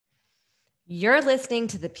You're listening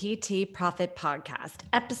to the PT Profit Podcast,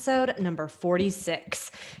 episode number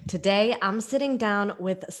 46. Today, I'm sitting down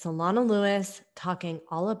with Solana Lewis talking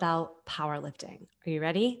all about powerlifting. Are you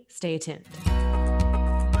ready? Stay tuned.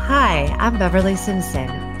 Hi, I'm Beverly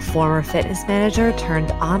Simpson, former fitness manager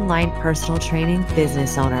turned online personal training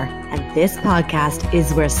business owner. And this podcast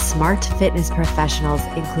is where smart fitness professionals,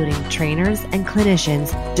 including trainers and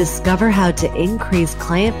clinicians, discover how to increase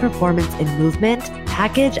client performance in movement,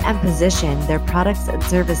 package and position their products and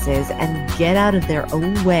services, and get out of their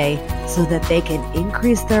own way so that they can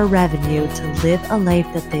increase their revenue to live a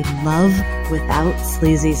life that they love without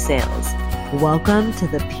sleazy sales. Welcome to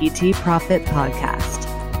the PT Profit Podcast.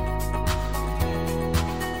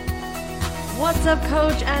 What's up,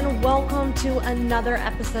 Coach, and welcome to another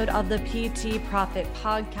episode of the PT Profit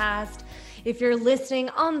Podcast. If you're listening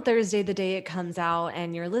on Thursday, the day it comes out,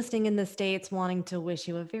 and you're listening in the States, wanting to wish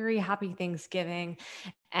you a very happy Thanksgiving.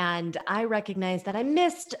 And I recognize that I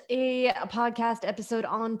missed a podcast episode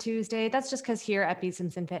on Tuesday. That's just because here at B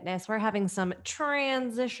Simpson Fitness, we're having some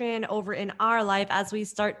transition over in our life as we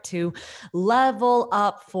start to level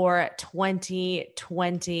up for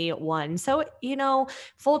 2021. So,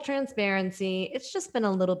 full transparency, it's just been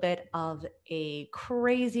a little bit of a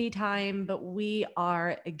crazy time, but we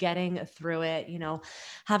are getting through it,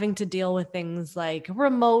 having to deal with things like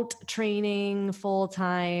remote training full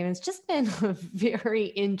time. It's just been a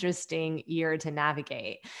very interesting year to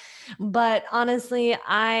navigate. But honestly,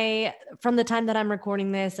 from the time that I'm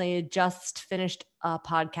recording this, I had just finished a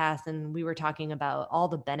podcast and we were talking about all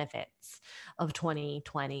the benefits of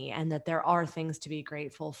 2020 and that there are things to be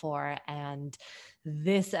grateful for. And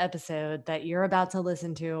this episode that you're about to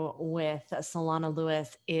listen to with Solana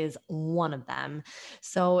Lewis is one of them.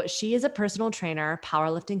 So she is a personal trainer,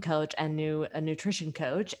 powerlifting coach, and a nutrition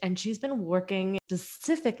coach. And she's been working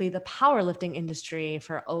specifically the powerlifting industry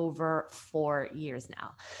for over 4 years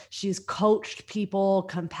now. She's coached people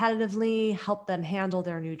competitively, helped them handle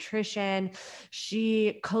their nutrition.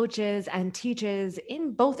 She coaches and teaches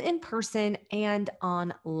both in person and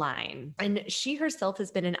online. And she herself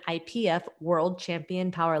has been an IPF world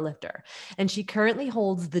champion powerlifter. And she currently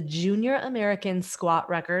holds the junior American squat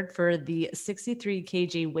record for the 63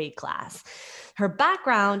 kg weight class. Her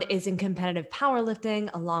background is in competitive powerlifting,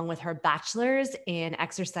 along with her bachelor's in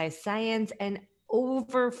exercise science and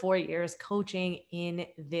over 4 years coaching in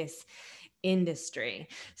this industry.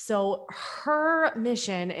 So her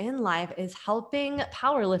mission in life is helping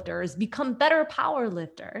powerlifters become better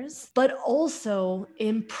powerlifters, but also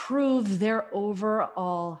improve their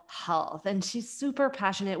overall health. And she's super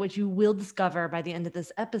passionate, which you will discover by the end of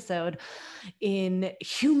this episode, in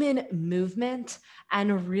human movement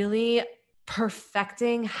and really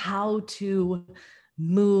perfecting how to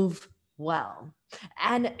move well.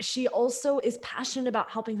 And she also is passionate about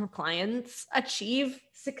helping her clients achieve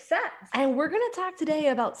success. And we're going to talk today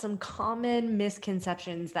about some common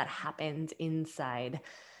misconceptions that happened inside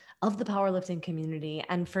of the powerlifting community.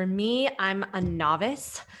 And for me, I'm a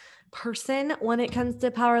novice person when it comes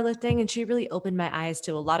to powerlifting, and she really opened my eyes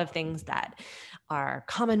to a lot of things that are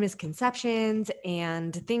common misconceptions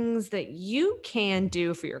and things that you can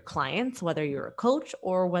do for your clients, whether you're a coach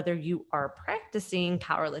or whether you are practicing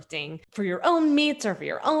powerlifting for your own meets or for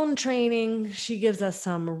your own training. She gives us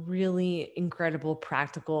some really incredible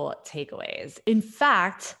practical takeaways. In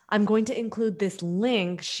fact, I'm going to include this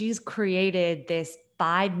link. She's created this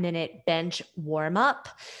 5-minute bench warm-up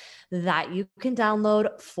that you can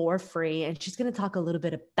download for free. And she's going to talk a little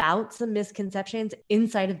bit about some misconceptions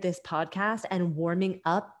inside of this podcast, and warming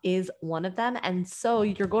up is one of them. And so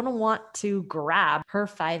you're going to want to grab her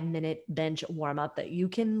 5-minute bench warm up that you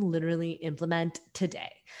can literally implement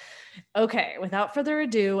today. Okay, without further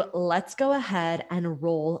ado, let's go ahead and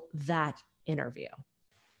roll that interview.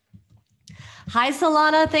 Hi,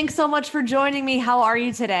 Solana. Thanks so much for joining me. How are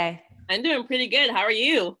you today? I'm doing pretty good. How are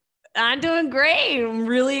you? I'm doing great. I'm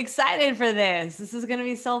really excited for this. This is going to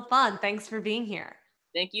be so fun. Thanks for being here.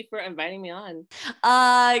 Thank you for inviting me on.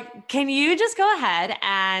 Can you just go ahead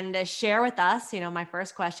and share with us, my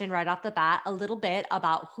first question right off the bat, a little bit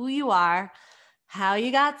about who you are, how you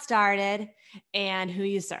got started, and who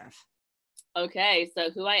you serve? Okay, so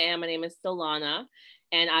who I am, my name is Solana,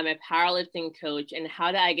 and I'm a powerlifting coach. And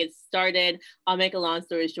how did I get started? I'll make a long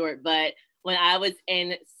story short, but when I was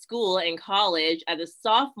in school and college as a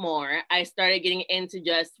sophomore, I started getting into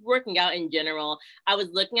just working out in general. I was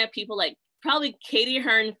looking at people like probably Katie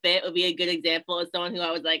Hearn Fit would be a good example of someone who I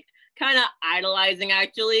was like kind of idolizing,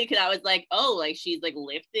 actually, because I was like, oh, like she's like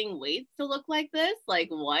lifting weights to look like this. Like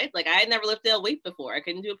what? Like I had never lifted a weight before. I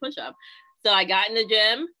couldn't do a push-up. So I got in the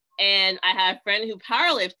gym and I had a friend who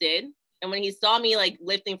powerlifted. And when he saw me like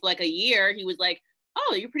lifting for like a year, he was like,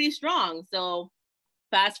 oh, you're pretty strong. So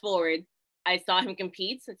fast forward, I saw him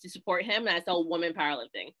compete to support him, and I saw women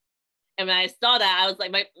powerlifting. And when I saw that, I was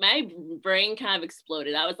like, my brain kind of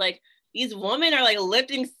exploded. I was like, these women are like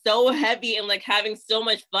lifting so heavy and like having so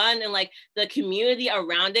much fun, and like the community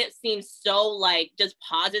around it seems so like just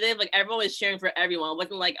positive. Like everyone was cheering for everyone. It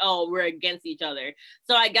wasn't like, oh, we're against each other.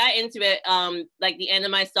 So I got into it like the end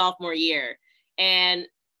of my sophomore year, and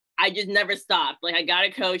I just never stopped. Like I got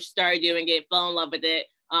a coach, started doing it, fell in love with it,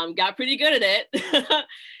 got pretty good at it.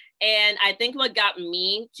 And I think what got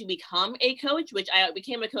me to become a coach, which I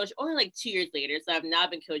became a coach only like 2 years later, so I've now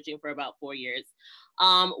been coaching for about 4 years,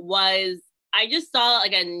 was I just saw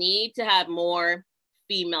like a need to have more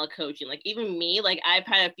female coaching. Like even me, like I've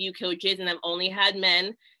had a few coaches and I've only had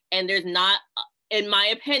men, and there's not, in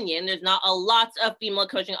my opinion, there's not a lot of female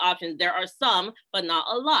coaching options. There are some, but not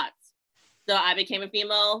a lot. So I became a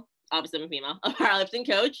powerlifting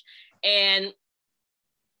coach. And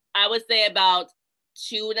I would say about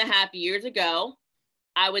 2.5 years ago,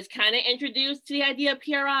 I was kind of introduced to the idea of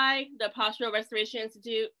PRI, the Postural Restoration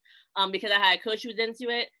Institute, because I had a coach who was into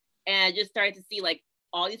it. And I just started to see like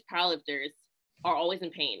all these powerlifters are always in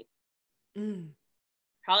pain.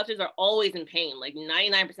 Powerlifters are always in pain, like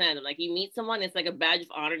 99% of them. Like you meet someone, it's like a badge of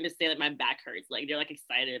honor to say that my back hurts. Like they're like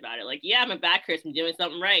excited about it. Like, yeah, my back hurts. I'm doing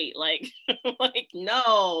something right. Like, like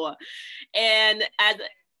no. And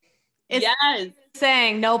It's yes,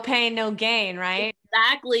 saying no pain, no gain, right?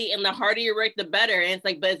 Exactly. And the harder you work, the better. And it's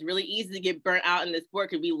like, but it's really easy to get burnt out in this sport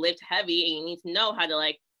because we lift heavy, and you need to know how to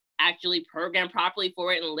like actually program properly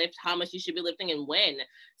for it and lift how much you should be lifting and when.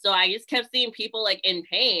 So I just kept seeing people like in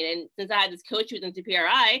pain. And since I had this coach who was into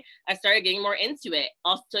PRI, I started getting more into it.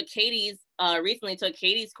 Also took recently took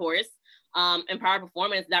Katie's course in power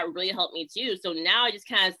performance. That really helped me too. So now I just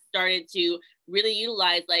kind of started to really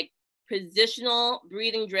utilize like positional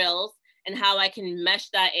breathing drills and how I can mesh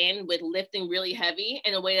that in with lifting really heavy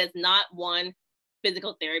in a way that's not one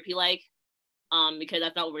physical therapy like, because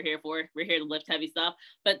that's not what we're here for. We're here to lift heavy stuff.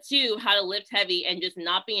 But two, how to lift heavy and just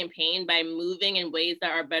not be in pain by moving in ways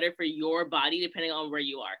that are better for your body, depending on where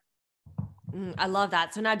you are. I love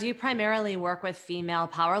that. So now do you primarily work with female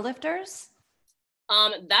powerlifters?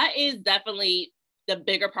 That is definitely the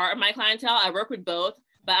bigger part of my clientele. I work with both,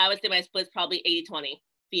 but I would say my split's probably 80-20,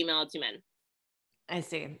 female to men. I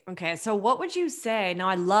see. Okay. So what would you say? Now,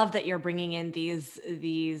 I love that you're bringing in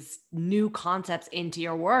these new concepts into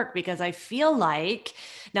your work, because I feel like,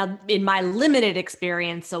 now in my limited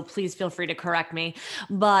experience, so please feel free to correct me,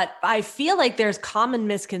 but I feel like there's common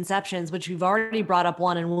misconceptions, which we've already brought up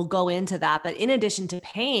one, and we'll go into that. But in addition to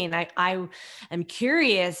pain, I am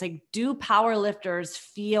curious, like, do powerlifters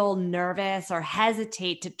feel nervous or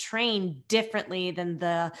hesitate to train differently than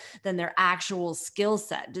their actual skill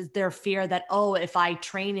set? Is there fear that, oh, if I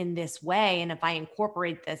train in this way and if I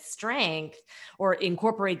incorporate this strength or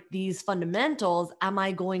incorporate these fundamentals, am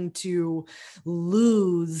I going to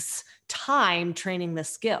lose time training the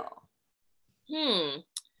skill?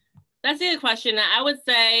 That's a good question. I would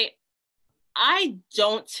say I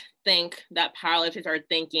don't think that powerlifters are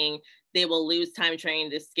thinking they will lose time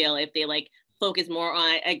training this skill if they like focus more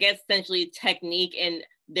on, I guess, essentially technique and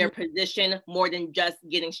their position more than just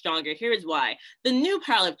getting stronger. Here's why. The new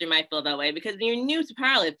powerlifter might feel that way because when you're new to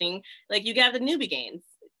powerlifting, like you got the newbie gains.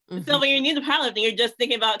 So when you're new to powerlifting, you're just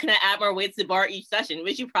thinking about, can I add more weights to bar each session,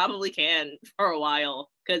 which you probably can for a while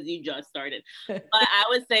because you just started. But I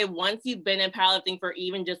would say once you've been in powerlifting for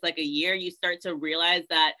even just like a year, you start to realize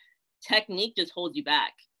that technique just holds you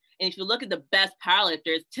back. And if you look at the best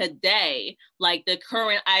powerlifters today, like the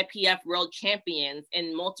current IPF world champions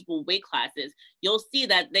in multiple weight classes, you'll see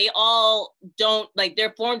that they all don't, like,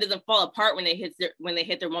 their form doesn't fall apart when they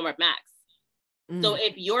hit their warm-up max. So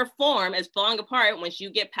if your form is falling apart once you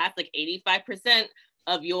get past like 85%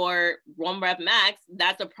 of your warm-up max,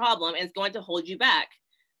 that's a problem and it's going to hold you back.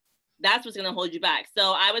 That's what's going to hold you back.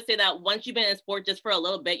 So I would say that once you've been in sport just for a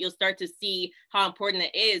little bit, you'll start to see how important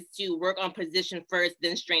it is to work on position first,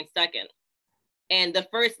 then strength second. And the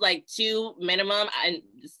first like two minimum, and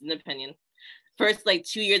this is an opinion, first like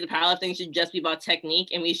 2 years of powerlifting should just be about technique,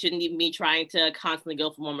 and we shouldn't even be trying to constantly go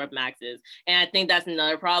for warm-up maxes. And I think that's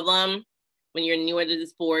another problem. When you're newer to the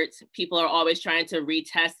sport, people are always trying to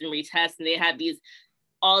retest, and they have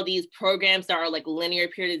all these programs that are like linear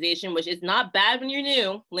periodization, which is not bad when you're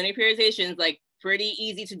new. Linear periodization is like pretty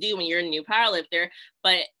easy to do when you're a new powerlifter,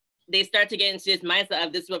 but they start to get into this mindset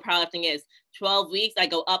of this is what powerlifting is. 12 weeks, I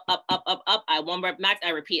go up, up, up, up, up. I warm up max, I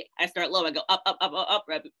repeat. I start low, I go up, up, up, up,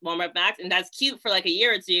 up, warm up max. And that's cute for like a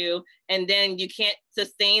year or two. And then you can't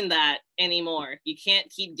sustain that anymore. You can't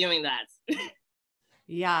keep doing that.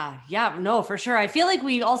 Yeah, no, for sure. I feel like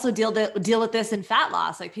we also deal with this in fat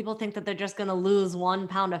loss. Like people think that they're just going to lose 1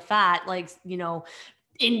 pound of fat, like,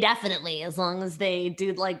 indefinitely, as long as they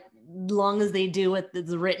do, long as they do what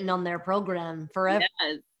is written on their program forever.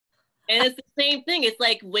 Yes. And it's the same thing. It's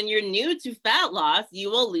like when you're new to fat loss,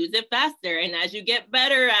 you will lose it faster. And as you get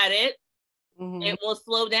better at it, it will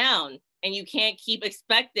slow down. And you can't keep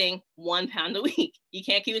expecting 1 pound a week. You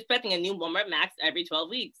can't keep expecting a new Walmart Max every 12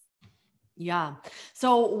 weeks. Yeah.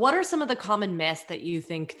 So what are some of the common myths that you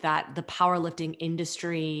think that the powerlifting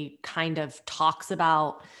industry kind of talks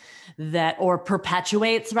about, that, or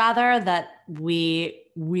perpetuates rather, that we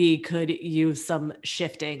could use some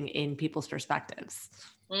shifting in people's perspectives?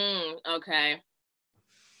 Okay.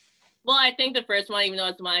 Well, I think the first one, even though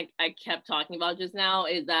it's the one I kept talking about just now,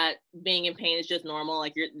 is that being in pain is just normal.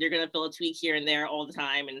 Like you're gonna feel a tweak here and there all the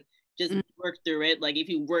time, and just work through it. Like if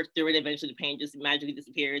you work through it, eventually the pain just magically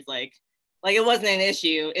disappears. Like it wasn't an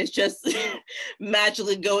issue. It's just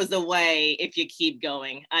magically goes away if you keep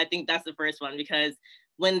going. I think that's the first one, because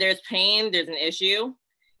when there's pain, there's an issue,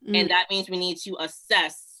 and that means we need to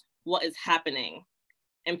assess what is happening.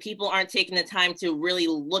 And people aren't taking the time to really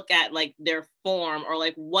look at like their form or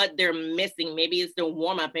like what they're missing. Maybe it's the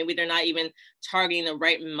warm up. Maybe they're not even targeting the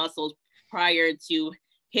right muscles prior to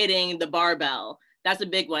hitting the barbell. That's a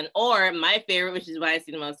big one. Or my favorite, which is what I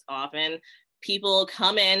see the most often, people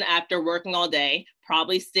come in after working all day,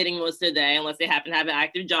 probably sitting most of the day, unless they happen to have an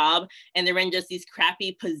active job, and they're in just these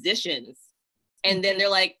crappy positions. And then they're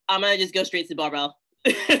like, I'm gonna just go straight to the barbell.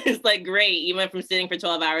 It's like, great, you went from sitting for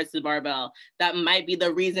 12 hours to the barbell. That might be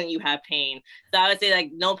the reason you have pain. So I would say like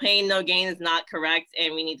no pain, no gain is not correct,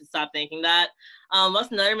 and we need to stop thinking that.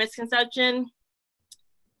 What's another misconception?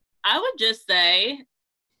 I would just say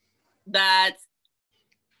that,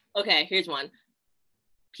 okay, here's one.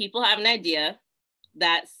 People have an idea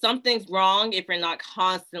that something's wrong if you're not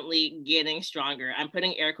constantly getting stronger. I'm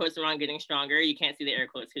putting air quotes around getting stronger. You can't see the air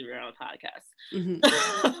quotes because we're on a podcast.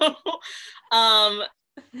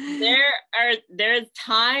 There's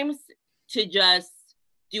times to just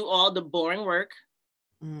do all the boring work,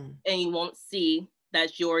 and you won't see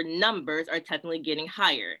that your numbers are technically getting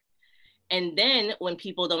higher. And then when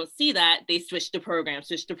people don't see that, they switch the program.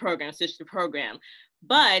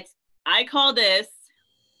 But I call this,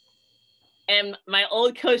 and my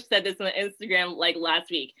old coach said this on Instagram like last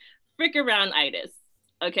week, frick around-itis.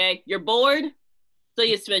 Okay, you're bored, so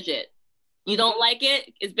you switch it. You don't like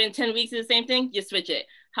it, it's been 10 weeks of the same thing, you switch it.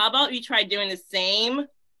 How about you try doing the same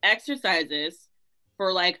exercises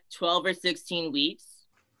for like 12 or 16 weeks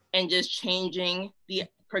and just changing the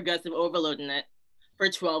progressive overload in it for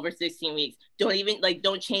 12 or 16 weeks.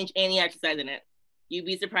 Don't change any exercise in it. You'd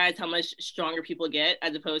be surprised how much stronger people get,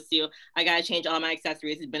 as opposed to, I gotta change all my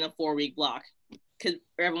accessories. It's been a 4-week block, because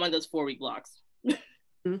everyone does 4-week blocks.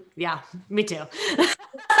 Yeah, me too. It's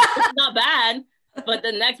not bad, but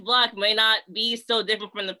the next block may not be so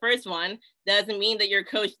different from the first one. Doesn't mean that your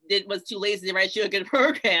coach was too lazy to write you a good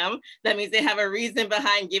program. That means they have a reason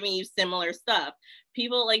behind giving you similar stuff.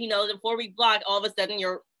 People the 4-week block, all of a sudden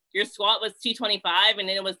your squat was 225 and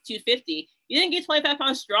then it was 250. You didn't get 25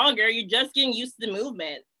 pounds stronger. You're just getting used to the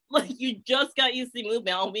movement. Like you just got used to the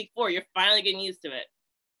movement on week 4. You're finally getting used to it.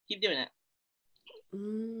 Keep doing it.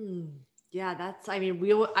 Yeah,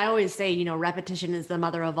 I always say, repetition is the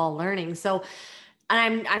mother of all learning. So,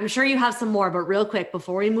 and I'm sure you have some more, but real quick,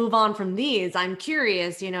 before we move on from these, I'm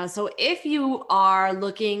curious, so if you are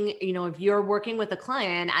looking, if you're working with a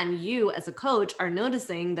client and you as a coach are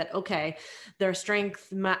noticing that, okay, their strength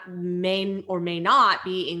may or may not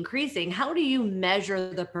be increasing, how do you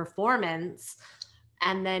measure the performance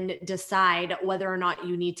and then decide whether or not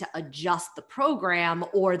you need to adjust the program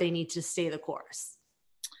or they need to stay the course?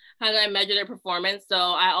 How do I measure their performance? So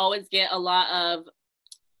I always get a lot of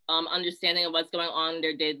understanding of what's going on in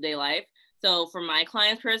their day-to-day life. So for my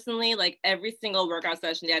clients personally, like every single workout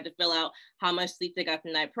session, they have to fill out how much sleep they got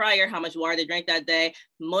the night prior, how much water they drank that day.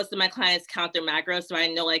 Most of my clients count their macros. So I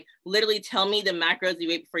know, like, literally tell me the macros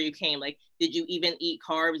you ate before you came. Like, did you even eat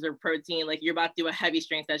carbs or protein? Like, you're about to do a heavy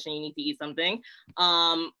strength session, you need to eat something.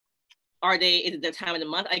 Is it the time of the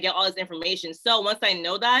month? I get all this information. So once I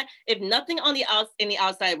know that, if nothing in the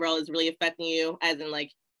outside world is really affecting you, as in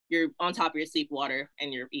like you're on top of your sleep, water,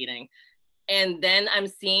 and you're eating, and then I'm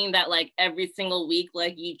seeing that like every single week,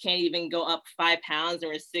 like you can't even go up 5 pounds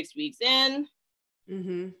and we're 6 weeks in,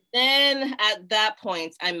 then at that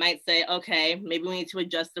point, I might say, okay, maybe we need to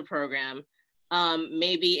adjust the program.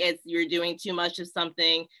 Maybe it's you're doing too much of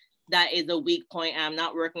something that is a weak point and I'm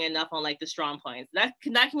not working enough on like the strong points. That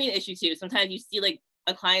can be an issue too. Sometimes you see like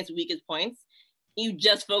a client's weakest points you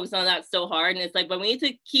just focus on that so hard. And it's like, but we need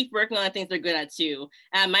to keep working on the things they're good at too.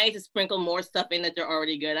 And I might need to sprinkle more stuff in that they're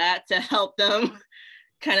already good at to help them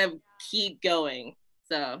kind of keep going.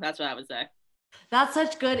 So that's what I would say. That's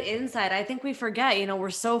such good insight. I think we forget, we're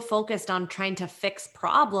so focused on trying to fix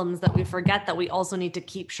problems that we forget that we also need to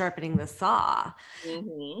keep sharpening the saw.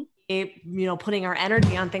 Mm-hmm. Putting our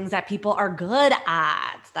energy on things that people are good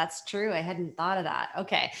at. That's true. I hadn't thought of that.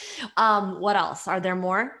 Okay. What else? Are there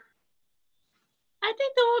more? I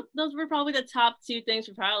think those were probably the top two things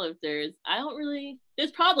for powerlifters.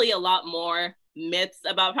 There's probably a lot more myths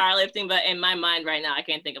about powerlifting, but in my mind right now, I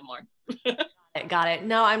can't think of more. Got it.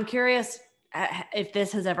 No, I'm curious if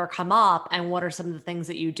this has ever come up and what are some of the things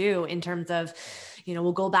that you do in terms of,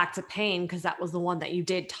 we'll go back to pain because that was the one that you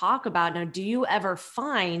did talk about. Now, do you ever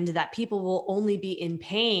find that people will only be in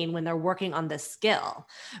pain when they're working on the skill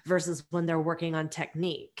versus when they're working on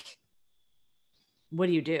technique? What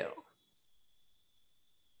do you do?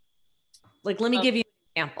 Like, let me give you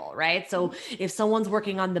an example, right? So if someone's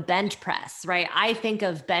working on the bench press, right? I think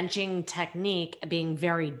of benching technique being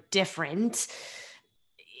very different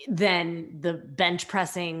than the bench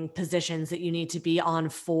pressing positions that you need to be on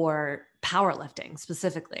for powerlifting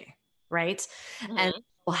specifically, right? Mm-hmm. And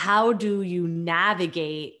how do you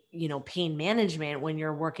navigate, pain management when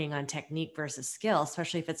you're working on technique versus skill,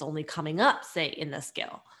 especially if it's only coming up, say, in the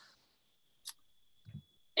skill?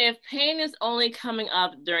 If pain is only coming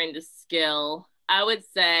up during the skill, I would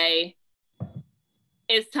say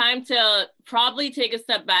it's time to probably take a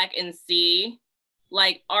step back and see,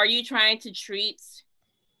 like, are you trying to treat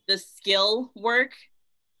the skill work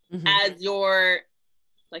as your,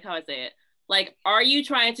 like, how I say it? Like, are you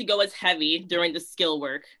trying to go as heavy during the skill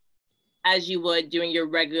work as you would doing your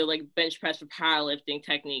regular, like, bench press or powerlifting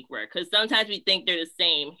technique work? Because sometimes we think they're the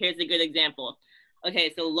same. Here's a good example.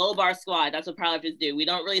 Okay, so low bar squat, that's what powerlifters do. We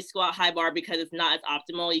don't really squat high bar because it's not as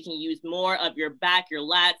optimal. You can use more of your back, your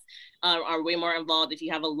lats are way more involved if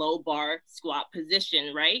you have a low bar squat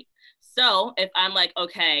position, right? So if I'm like,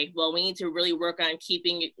 okay, well, we need to really work on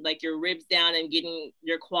keeping like your ribs down and getting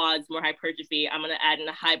your quads more hypertrophy, I'm gonna add in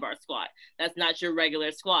a high bar squat. That's not your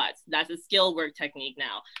regular squats. That's a skill work technique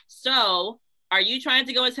now. So are you trying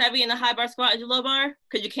to go as heavy in the high bar squat as your low bar?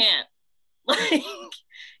 Because you can't. Like,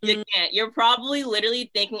 you can't. You're probably literally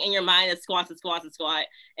thinking in your mind that squat's a squat,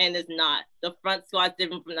 and it's not. The front squat's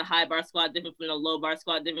different from the high bar squat, different from the low bar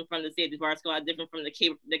squat, different from the safety bar squat, different from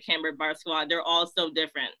the camber bar squat. They're all so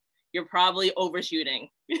different. You're probably overshooting.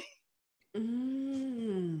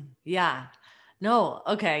 Yeah. No.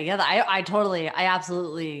 Okay. Yeah. I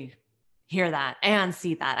absolutely hear that and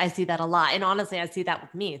see that. I see that a lot. And honestly, I see that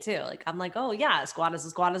with me too. Like, I'm like, oh yeah, a squat is a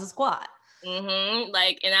squat is a squat.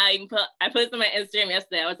 Like, and I put this on my Instagram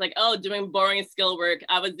yesterday. I was like, oh, doing boring skill work.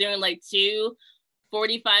 I was doing like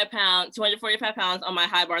 245 pounds on my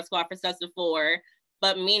high bar squat for sets of 4.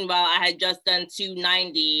 But meanwhile, I had just done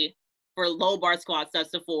 290 for low bar squat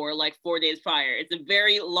sets of 4, like 4 days prior. It's a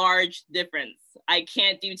very large difference. I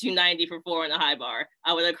can't do 290 for 4 on the high bar.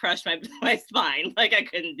 I would have crushed my spine. Like, I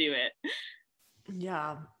couldn't do it.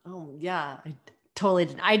 Yeah. Oh yeah.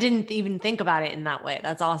 I didn't even think about it in that way.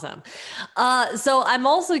 That's awesome. So I'm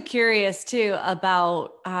also curious too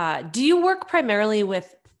about, do you work primarily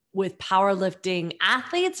with powerlifting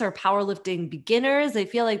athletes or powerlifting beginners? I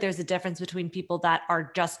feel like there's a difference between people that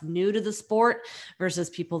are just new to the sport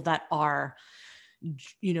versus people that are,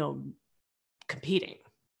 competing.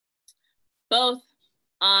 Both.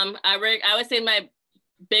 I would say my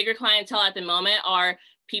bigger clientele at the moment are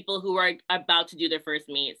people who are about to do their first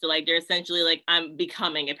meet. So like, they're essentially like, I'm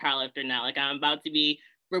becoming a powerlifter now. Like, I'm about to be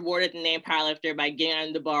rewarded the name powerlifter by getting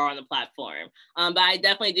on the bar on the platform. But I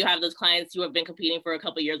definitely do have those clients who have been competing for a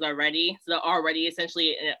couple of years already. So they're already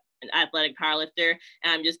essentially an athletic powerlifter,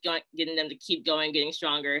 and I'm just getting them to keep going, getting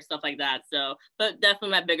stronger, stuff like that. So, but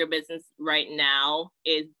definitely my bigger business right now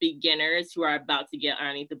is beginners who are about to get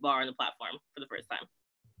underneath the bar on the platform for the first time.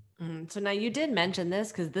 So now you did mention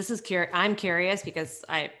this because this is I'm curious because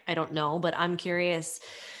I don't know, but I'm curious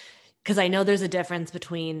because I know there's a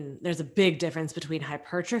big difference between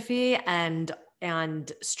hypertrophy and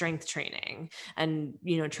strength training and,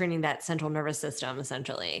 training that central nervous system,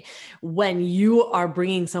 essentially. When you are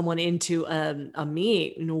bringing someone into a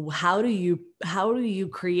meet, how do you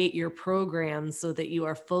create your program so that you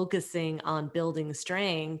are focusing on building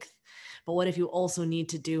strength? But what if you also need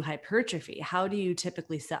to do hypertrophy? How do you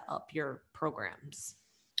typically set up your programs?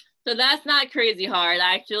 So that's not crazy hard,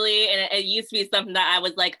 actually. And it used to be something that I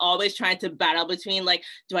was like always trying to battle between, like,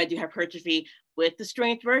 do I do hypertrophy with the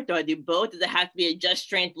strength work? Do I do both? Does it have to be a just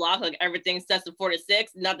strength block? Like, everything sets to 4 to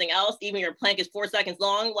 6, nothing else? Even your plank is 4 seconds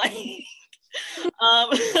long? Like,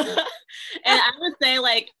 And I would say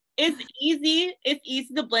like, it's easy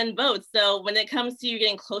to blend both. So when it comes to you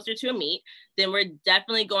getting closer to a meet, then we're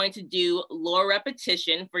definitely going to do lower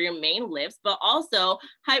repetition for your main lifts, but also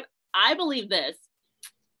I believe this,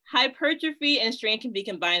 hypertrophy and strength can be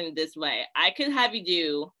combined in this way. I could have you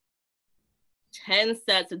do 10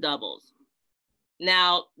 sets of doubles.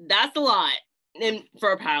 Now, that's a lot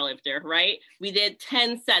for a powerlifter, right? We did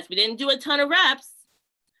 10 sets. We didn't do a ton of reps,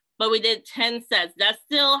 but we did 10 sets. That's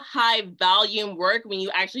still high volume work when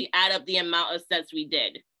you actually add up the amount of sets we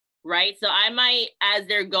did, right? So I might, as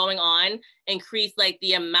they're going on, increase like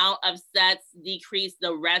the amount of sets, decrease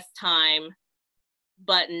the rest time,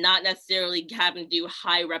 but not necessarily having to do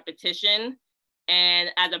high repetition. And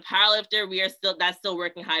as a powerlifter, that's still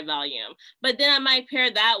working high volume. But then I might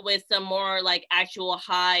pair that with some more like actual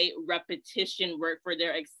high repetition work for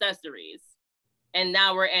their accessories. And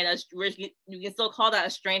now you can still call that a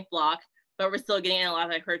strength block, but we're still getting in a lot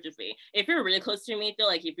of hypertrophy. If you're really close to me, though,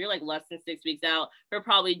 like if you're like less than 6 weeks out, we're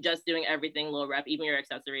probably just doing everything low rep, even your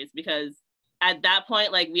accessories, because at that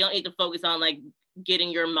point, like we don't need to focus on like getting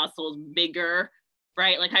your muscles bigger,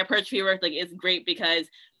 right? Like hypertrophy work, like it's great because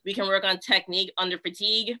we can work on technique under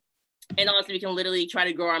fatigue, and also we can literally try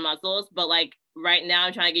to grow our muscles. But like right now,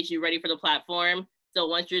 I'm trying to get you ready for the platform. So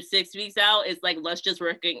once you're 6 weeks out, it's like let's just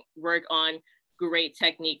work on great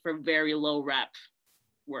technique for very low rep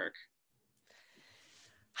work.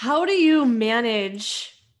 How do you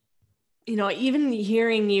manage, even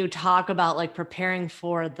hearing you talk about like preparing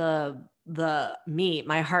for the meet,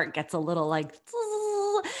 my heart gets a little like,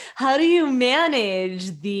 how do you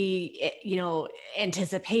manage the,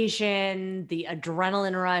 anticipation, the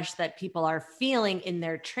adrenaline rush that people are feeling in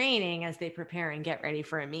their training as they prepare and get ready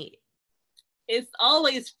for a meet? It's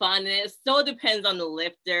always fun, and it so depends on the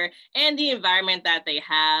lifter and the environment that they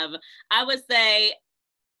have. I always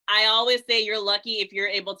say you're lucky if you're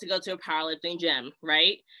able to go to a powerlifting gym,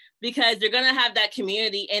 right? Because you're going to have that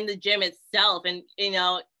community in the gym itself. And,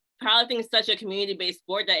 powerlifting is such a community-based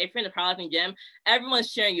sport that if you're in the powerlifting gym,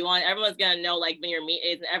 everyone's cheering you on. Everyone's going to know like when your meet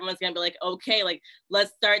is, and everyone's going to be like, okay, like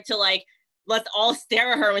let's all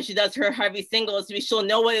stare at her when she does her heavy singles so she'll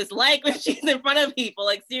know what it's like when she's in front of people,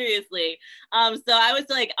 like seriously. So I was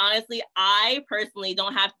like, honestly, I personally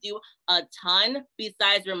don't have to do a ton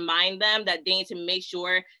besides remind them that they need to make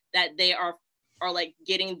sure that they are like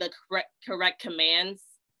getting the correct commands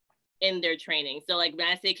in their training. So like when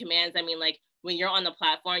I say commands, I mean like when you're on the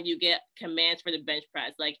platform, you get commands for the bench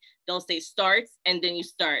press. Like they'll say starts and then you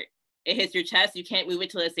start. It hits your chest, you can't move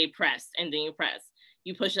it till they say press and then you press.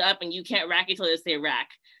 You push it up and you can't rack it till they say rack.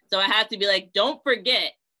 So I have to be like, don't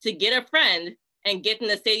forget to get a friend and get them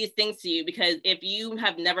to say these things to you, because if you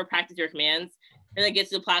have never practiced your commands and then get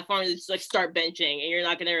to the platform, it's like start benching and you're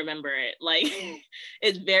not going to remember it. Like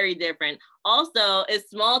it's very different. Also, it's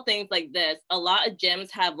small things like this. A lot of gyms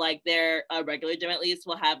have like their regular gym at least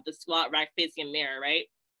will have the squat rack facing a mirror, right?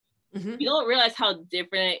 Mm-hmm. You don't realize how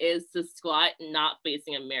different it is to squat not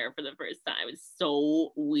facing a mirror for the first time. It's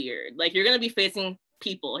so weird. Like you're going to be facing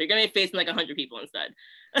people. You're going to be facing like 100 people instead.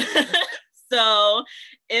 So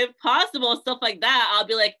if possible, stuff like that, I'll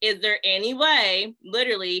be like, is there any way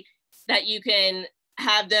literally that you can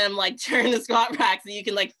have them like turn the squat rack so you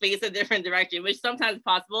can like face a different direction, which sometimes is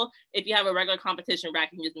possible. If you have a regular competition rack,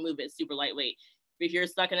 you can just move it super lightweight. If you're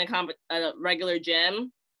stuck in a regular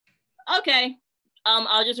gym, okay,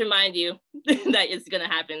 I'll just remind you that it's going to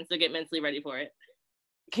happen. So get mentally ready for it.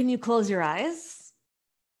 Can you close your eyes?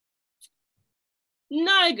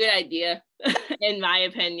 Not a good idea, in my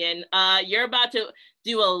opinion. You're about to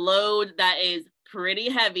do a load that is pretty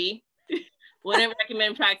heavy. Wouldn't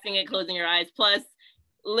recommend practicing it closing your eyes. Plus,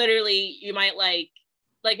 literally, you might like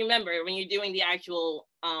remember when you're doing the actual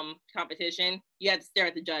competition, you have to stare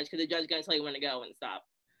at the judge because the judge is going to tell you when to go and stop.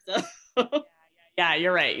 So yeah,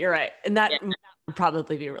 you're right. And that would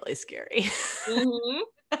probably be really scary. Mm-hmm.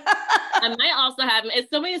 I might also have,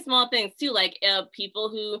 it's so many small things too, like people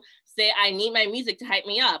who say, I need my music to hype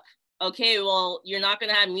me up. Okay, well, you're not going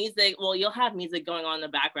to have music. Well, you'll have music going on in the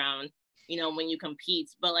background, when you compete,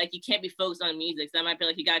 but like, you can't be focused on music. So that might be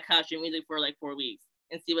like, you got to cut out your music for like 4 weeks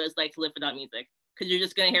and see what it's like to live without music. Cause you're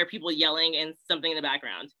just going to hear people yelling and something in the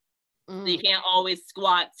background. So you can't always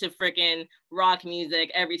squat to freaking rock music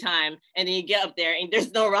every time. And then you get up there and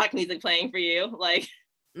there's no rock music playing for you. Like,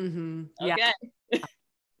 okay.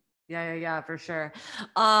 Yeah, for sure.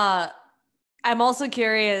 I'm also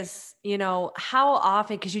curious, how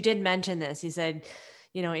often, because you did mention this, you said,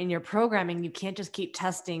 in your programming, you can't just keep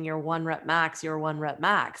testing your 1 rep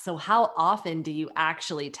max. So how often do you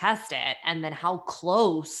actually test it? And then how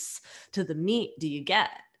close to the meet do you get?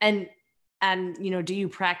 And And, do you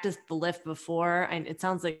practice the lift before? And it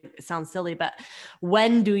sounds silly, but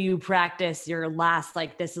when do you practice your last,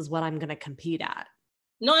 like, this is what I'm going to compete at?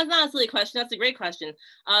 No, it's not a silly question. That's a great question.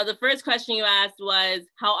 The first question you asked was,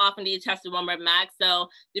 how often do you test the 1 rep max? So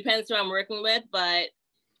depends who I'm working with, but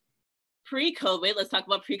pre-COVID, let's talk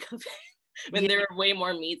about pre-COVID, when there were way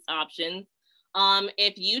more meets options.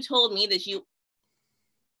 If you told me that you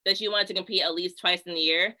wanted to compete at least twice in the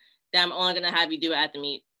year, then I'm only going to have you do it at the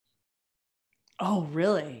meet. Oh,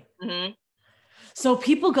 really? Mm-hmm. So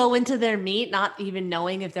people go into their meet not even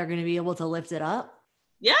knowing if they're going to be able to lift it up?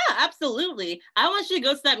 Yeah, absolutely. I want you to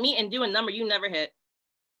go to that meet and do a number you never hit.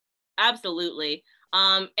 Absolutely.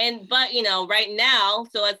 But right now,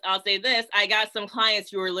 so I'll say this, I got some clients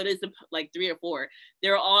who are literally like 3 or 4.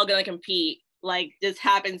 They're all going to compete. Like, this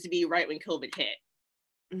happens to be right when COVID hit.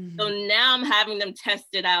 Mm-hmm. So now I'm having them test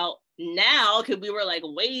it out now, because we were like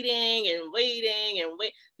waiting.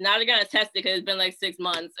 Now they're going to test it because it's been like 6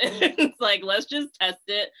 months. It's like, let's just test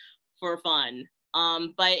it for fun.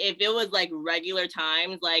 But if it was like regular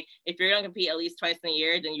times, like if you're going to compete at least twice in a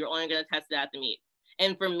year, then you're only going to test it at the meet.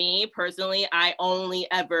 And for me personally, I only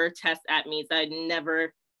ever test at meets. I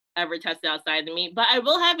never ever tested outside the meet, but I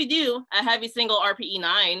will have you do a heavy single RPE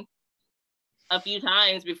 9 a few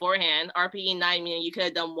times beforehand. RPE 9 meaning you could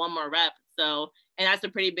have done 1 more rep. So, and that's a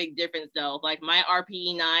pretty big difference though. Like my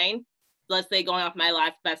RPE 9, let's say going off my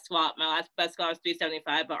last best squat was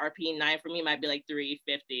 375, but RPE 9 for me might be like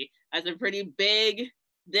 350. That's a pretty big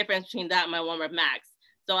difference between that and my 1 rep max.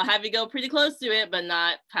 So I'll have you go pretty close to it, but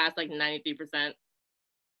not past like 93%.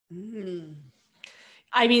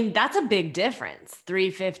 I mean, that's a big difference.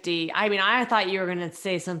 350. I mean, I thought you were going to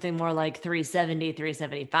say something more like 370,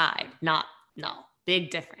 375. No, big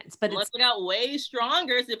difference. But unless it got way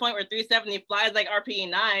stronger to the point where 370 flies like RPE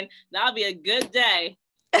 9, that'll be a good day.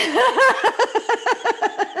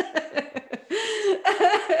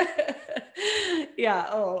 Yeah.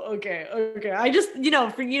 Oh, okay. I just,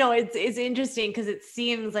 it's interesting because it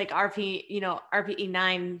seems like RPE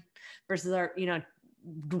 9 versus our,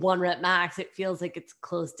 1 rep max. It feels like it's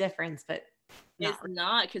close difference, but it's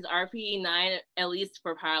not, because RPE 9, at least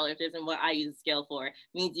for powerlifters and what I use scale for,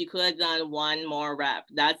 means you could have done 1 more rep.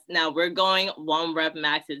 Now we're going 1 rep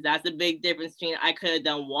maxes. That's a big difference between I could have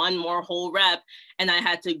done 1 more whole rep and I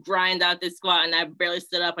had to grind out this squat and I barely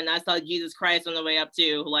stood up and I saw Jesus Christ on the way up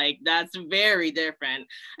too. Like, that's very different.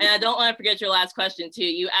 And I don't want to forget your last question too.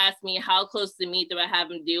 You asked me how close to meet do I have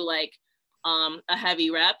them do like a heavy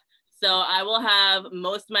rep. So I will have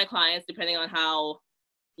most of my clients, depending on how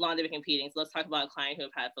long they've been competing. So let's talk about a client who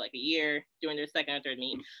have had for like a year doing their second or third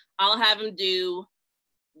meet. I'll have them do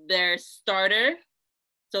their starter.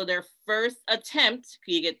 So their first attempt,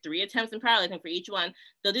 you get 3 attempts in powerlifting for each one.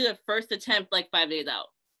 They'll do their first attempt like 5 days out.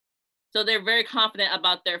 So they're very confident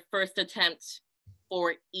about their first attempt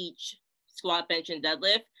for each squat, bench, and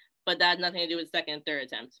deadlift, but that has nothing to do with second and third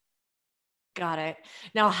attempt. Got it.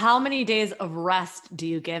 Now, how many days of rest do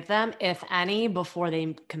you give them, if any, before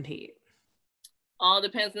they compete? All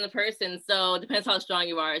depends on the person. So it depends how strong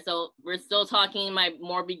you are. So we're still talking my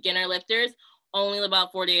more beginner lifters, only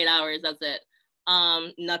about 48 hours. That's it.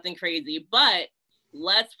 Nothing crazy. But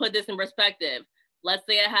let's put this in perspective. Let's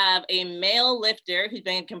say I have a male lifter who's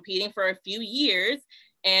been competing for a few years,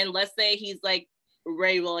 and let's say he's like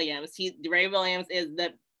Ray Williams. Ray Williams is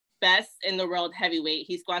the best in the world heavyweight.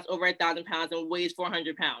 He squats over 1,000 pounds and weighs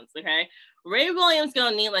 400 pounds. Okay. Ray Williams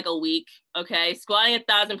gonna need like a week. Okay. Squatting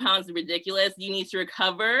 1,000 pounds is ridiculous. You need to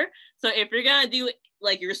recover. So if you're gonna do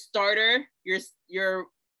like your starter, your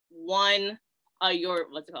what's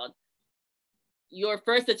it called? Your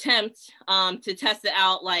first attempt to test it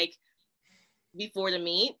out like before the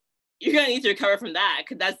meet, you're gonna need to recover from that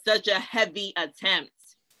because that's such a heavy attempt.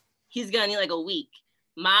 He's gonna need like a week.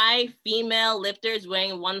 My female lifters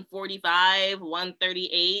weighing 145,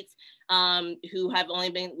 138, who have only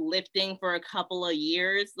been lifting for a couple of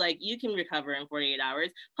years, like you can recover in 48 hours.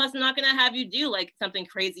 Plus, I'm not gonna have you do like something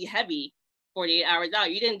crazy heavy 48 hours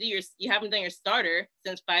out. You haven't done your starter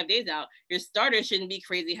since 5 days out. Your starter shouldn't be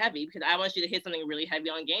crazy heavy because I want you to hit something really heavy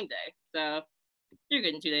on game day. So you're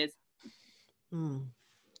good in 2 days.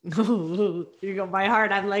 You go my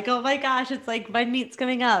heart. I'm like, oh my gosh, it's like my meet's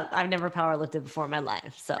coming up. I've never power lifted before in my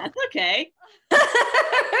life, so that's okay.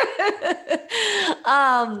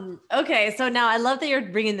 Okay, so now I love that you're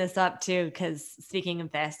bringing this up too, because speaking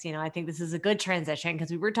of this, I think this is a good transition because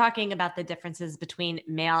we were talking about the differences between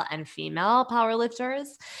male and female powerlifters,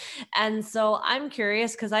 and so I'm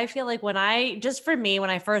curious because I feel like when I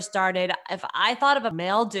first started, if I thought of a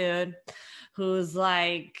male dude who's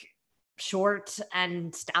like short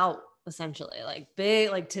and stout essentially, like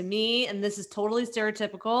big, like to me, and this is totally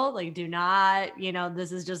stereotypical, like do not,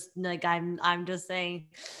 this is just like I'm just saying,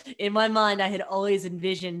 in my mind I had always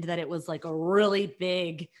envisioned that it was like a really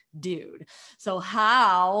big dude. So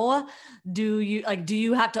how do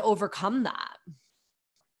you have to overcome that?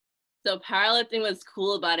 So powerlifting, what's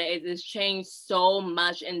cool about it is it's changed so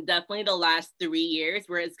much in definitely the last 3 years,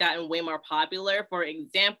 where it's gotten way more popular. For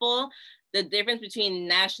example, the difference between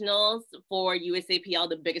nationals for USAPL,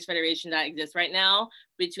 the biggest federation that exists right now,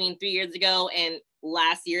 between 3 years ago and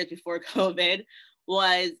last year's before COVID,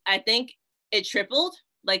 was, I think it tripled.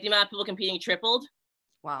 Like the amount of people competing tripled.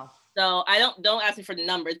 Wow. So I don't ask me for the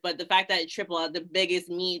numbers, but the fact that it tripled, the biggest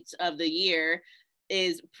meet of the year,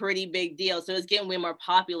 is pretty big deal. So it's getting way more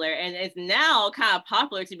popular, and it's now kind of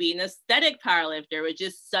popular to be an aesthetic powerlifter, which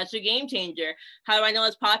is such a game changer. How do I know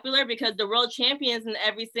it's popular? Because the world champions in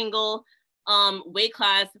every single weight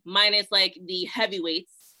class, minus like the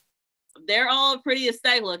heavyweights, they're all pretty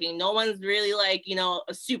aesthetic looking. No one's really like,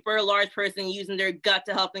 a super large person using their gut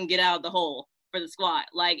to help them get out of the hole for the squat.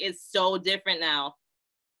 Like, it's so different now.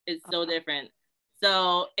 It's so different.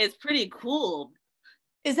 So it's pretty cool.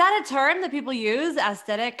 Is that a term that people use,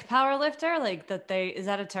 aesthetic powerlifter? Like is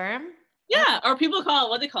that a term? Yeah, or people call it,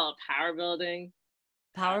 what they call it, power building.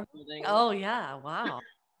 Power building. Oh yeah, wow.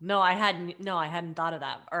 No, I hadn't thought of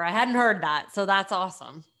that, or I hadn't heard that. So that's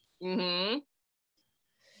awesome. Mm-hmm.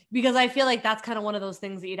 Because I feel like that's kind of one of those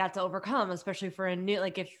things that you'd have to overcome, especially for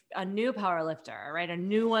if a new power lifter, right? A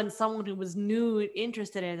new one, someone who was new,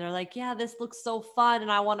 interested in it, they're like, yeah, this looks so fun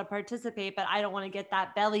and I want to participate, but I don't want to get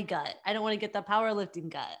that belly gut. I don't want to get the powerlifting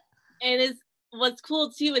gut. And what's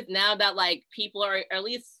cool too is now that like people are at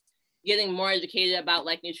least getting more educated about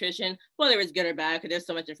like nutrition, whether it's good or bad, because there's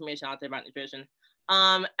so much information out there about nutrition.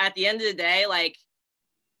 At the end of the day, like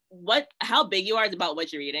how big you are is about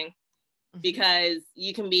what you're eating. Because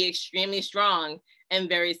you can be extremely strong and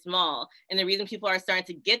very small. And the reason people are starting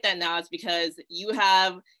to get that now is because you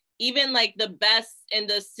have even like the best in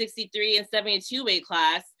the 63 and 72 weight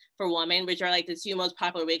class for women, which are like the two most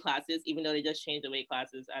popular weight classes, even though they just changed the weight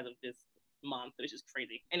classes as of this month, which is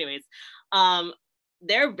crazy. Anyways,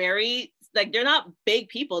 they're very, like, they're not big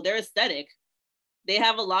people. They're aesthetic. They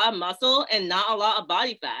have a lot of muscle and not a lot of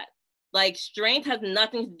body fat. Like, strength has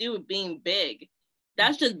nothing to do with being big.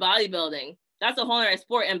 That's just bodybuilding. That's a whole other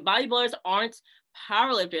sport. And bodybuilders aren't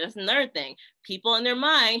powerlifters. That's another thing. People in their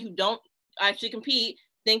mind who don't actually compete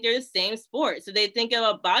think they're the same sport. So they think of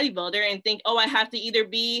a bodybuilder and think, oh, I have to either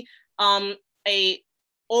be a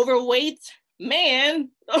overweight man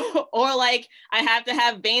or like I have to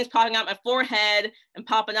have veins popping out my forehead and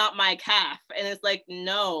popping out my calf. And it's like,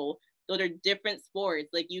 no, those are different sports.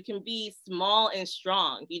 Like, you can be small and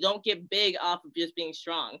strong. You don't get big off of just being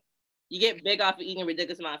strong. You get big off of eating a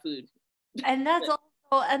ridiculous amount of food. And that's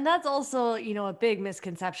also, a big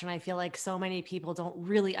misconception. I feel like so many people don't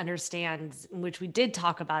really understand, which we did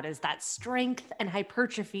talk about, is that strength and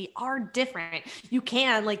hypertrophy are different. You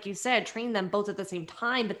can, like you said, train them both at the same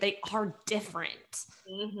time, but they are different.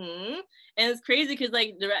 Mm-hmm. And it's crazy because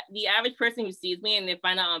like the average person who sees me and they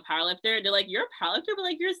find out I'm a powerlifter, they're like, you're a powerlifter, but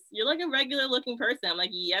like you're like a regular looking person. I'm like,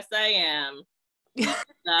 yes, I am. Yes,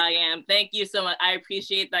 I am. Thank you so much. I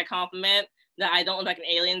appreciate that compliment, that I don't look like an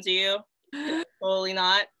alien to you. Totally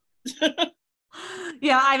not.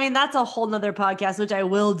 Yeah, I mean, that's a whole nother podcast, which I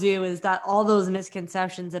will do, is that all those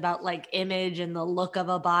misconceptions about like image and the look of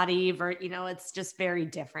a body, it's just very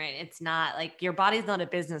different. It's not like, your body's not a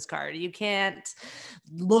business card. You can't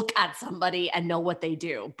look at somebody and know what they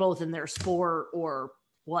do, both in their sport or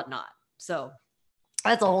whatnot. So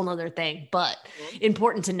that's a whole nother thing, but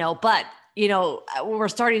important to know. But we're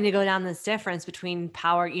starting to go down this difference between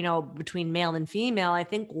power, between male and female. I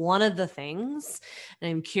think one of the things, and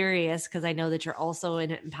I'm curious because I know that you're also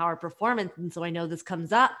in Power Performance, and so I know this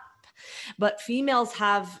comes up, but females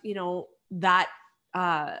have, that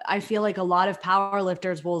I feel like a lot of power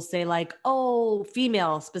lifters will say like, oh,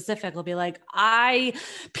 female specific will be like, I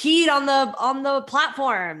peed on the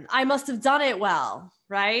platform, I must have done it well,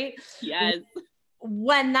 right? Yes.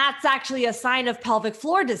 When that's actually a sign of pelvic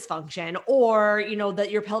floor dysfunction, or,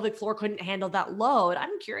 that your pelvic floor couldn't handle that load.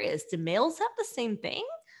 I'm curious, do males have the same thing?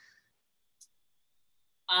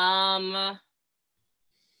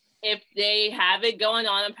 If they have it going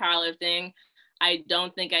on in powerlifting, I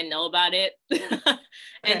don't think I know about it.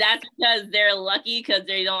 And that's because they're lucky because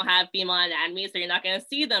they don't have female anatomy, so you're not going to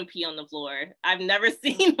see them pee on the floor. I've never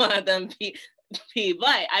seen one of them pee,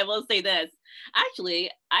 but I will say this.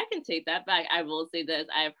 Actually, I can take that back. I will say this.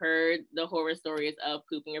 I've heard the horror stories of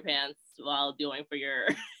pooping your pants while doing for your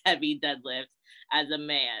heavy deadlift as a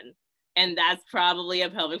man. And that's probably a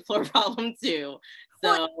pelvic floor problem too.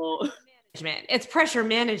 So management. It's pressure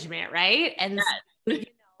management, right? And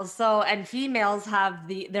so, and females have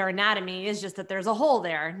their anatomy is just that there's a hole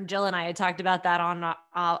there. Jill and I had talked about that on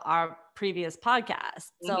our previous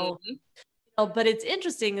podcast. So, but it's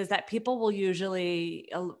interesting is that people will usually,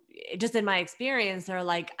 just in my experience, they're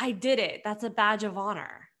like, I did it. That's a badge of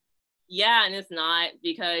honor. Yeah, and it's not,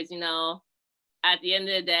 because, you know, at the end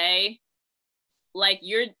of the day, like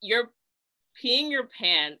you're peeing your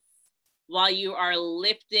pants while you are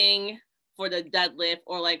lifting for the deadlift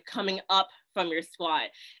or like coming up from your squat.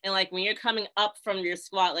 And like when you're coming up from your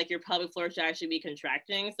squat, like your pelvic floor should actually be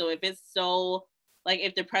contracting. So if it's so, like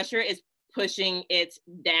if the pressure is pushing it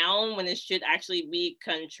down when it should actually be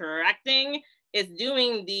contracting, it's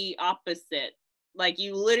doing the opposite. Like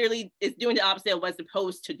you literally, it's doing the opposite of what it's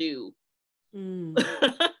supposed to do.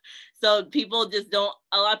 So people just don't,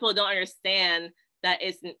 a lot of people don't understand that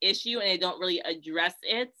it's an issue and they don't really address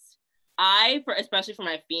it. Especially for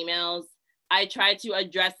my females, I try to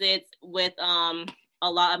address it with a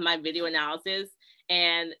lot of my video analysis.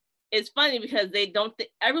 And it's funny because they don't,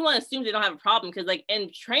 everyone assumes they don't have a problem because like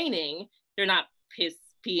in training, they're not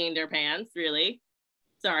peeing their pants, really.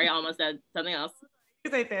 Sorry, I almost said something else.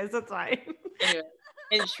 You say this, that's fine. Anyway,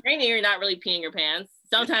 in training, you're not really peeing your pants.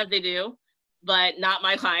 Sometimes they do, but not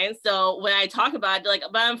my clients. So when I talk about it, they're like,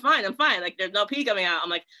 but I'm fine. Like there's no pee coming out. I'm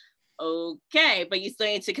like, okay, but you still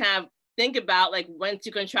need to kind of think about like when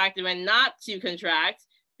to contract and when not to contract,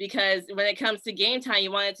 because when it comes to game time,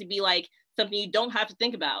 you want it to be like something you don't have to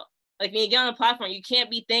think about. Like when you get on the platform, you can't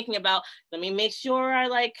be thinking about, let me make sure I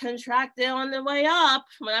like contract it on the way up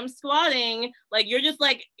when I'm squatting. Like you're just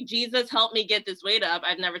like, Jesus, help me get this weight up.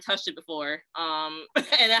 I've never touched it before. And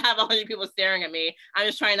I have 100 people staring at me. I'm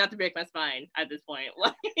just trying not to break my spine at this point.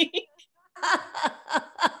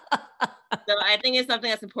 So I think it's something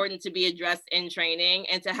that's important to be addressed in training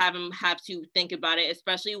and to have them have to think about it,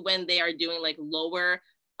 especially when they are doing like lower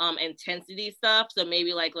intensity stuff. So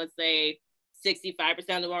maybe like, let's say 65%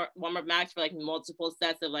 of the warm-up max for like multiple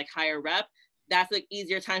sets of like higher rep. That's like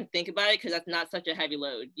easier time to think about it because that's not such a heavy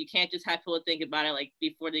load. You can't just have people think about it like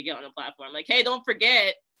before they get on the platform. Like, hey, don't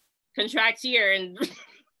forget, contract here and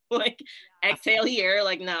like exhale here.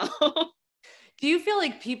 Like, no. Do you feel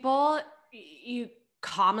like you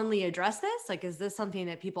commonly address this? Like, is this something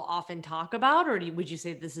that people often talk about, or would you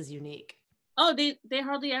say this is unique? Oh, they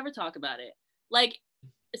hardly ever talk about it. Like,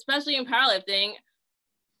 especially in powerlifting,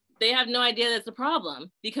 they have no idea that's a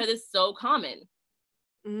problem because it's so common.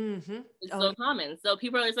 It's so common. So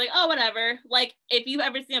people are just like, oh, whatever. Like, if you've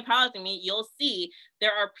ever seen a powerlifting meet, you'll see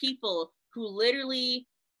there are people who literally,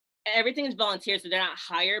 everything is volunteer, so they're not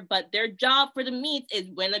hired, but their job for the meets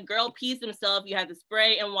is when a girl pees themselves, you have to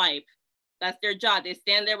spray and wipe. That's their job. They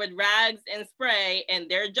stand there with rags and spray, and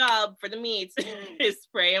their job for the meets is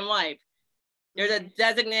spray and wipe. There's a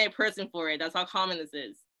designated person for it. That's how common this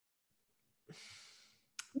is.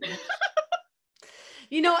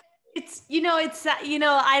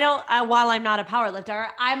 While I'm not a power lifter,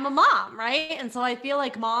 I'm a mom, right? And so I feel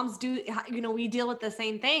like moms do, we deal with the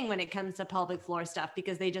same thing when it comes to pelvic floor stuff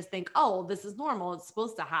because they just think, oh, this is normal. It's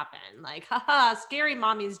supposed to happen. Like, haha, scary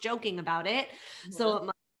mommy's joking about it. So it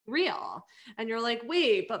must be real. And you're like,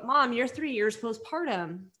 wait, but mom, you're 3 years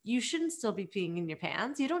postpartum. You shouldn't still be peeing in your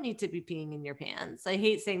pants. You don't need to be peeing in your pants. I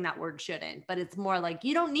hate saying that word shouldn't, but it's more like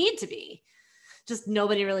you don't need to be. Just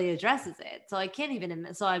nobody really addresses it. So I can't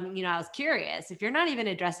even, so I'm, I was curious if you're not even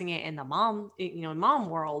addressing it in the mom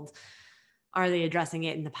world, are they addressing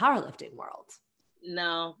it in the powerlifting world?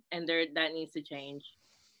 No. And that needs to change.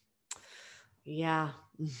 Yeah.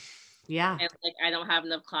 Yeah. And like, I don't have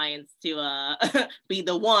enough clients to be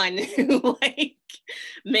the one who like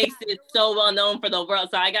makes it so well known for the world.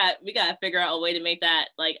 So we got to figure out a way to make that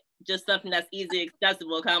like just something that's easily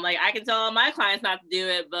accessible. Cause I'm like, I can tell all my clients not to do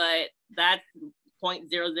it, but that's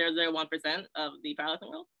 0.0001% of the powerlifting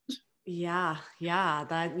world. Yeah.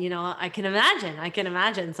 That, I can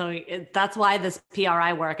imagine. So that's why this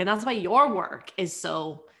PRI work and that's why your work is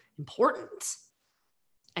so important,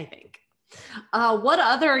 I think. What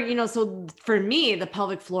other, so for me, the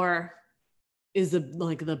pelvic floor is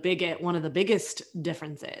one of the biggest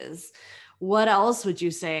differences. What else would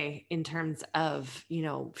you say in terms of,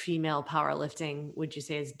 female powerlifting, would you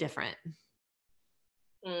say is different?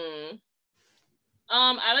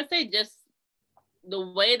 I would say just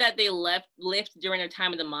the way that they lift during their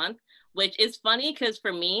time of the month, which is funny because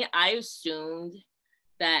for me, I assumed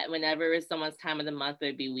that whenever it's someone's time of the month,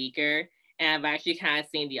 they'd be weaker. And I've actually kind of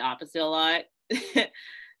seen the opposite a lot.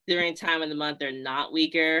 During time of the month, they're not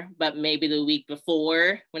weaker, but maybe the week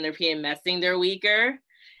before when they're PMSing, they're weaker.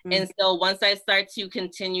 And so once I start to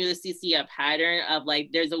continue to see a pattern of like,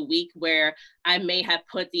 there's a week where I may have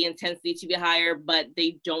put the intensity to be higher, but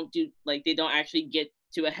they don't actually get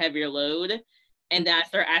to a heavier load. And then I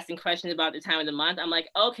start asking questions about the time of the month. I'm like,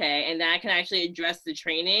 okay. And then I can actually address the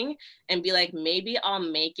training and be like, maybe I'll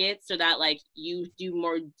make it so that like you do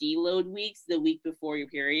more deload weeks the week before your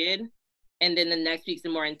period. And then the next week's a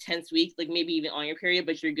more intense week, like maybe even on your period,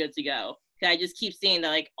 but you're good to go. I just keep seeing that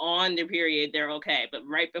like on their period, they're okay. But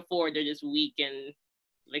right before, they're just weak and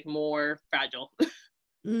like more fragile.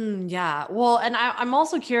 Yeah. Well, and I'm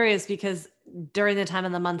also curious because during the time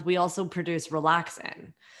of the month, we also produce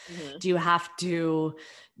relaxin. Mm-hmm. Do you have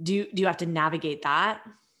to navigate that?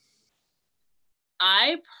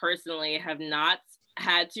 I personally have not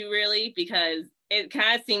had to really, because it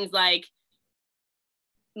kind of seems like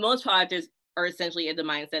most producers are essentially in the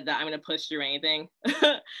mindset that I'm going to push through anything.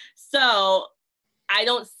 So I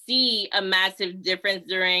don't see a massive difference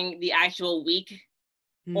during the actual week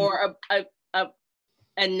or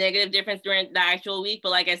a negative difference during the actual week.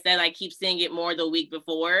 But like I said, I keep seeing it more the week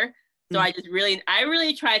before. So I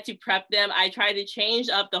really try to prep them. I try to change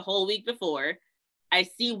up the whole week before. I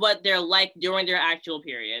see what they're like during their actual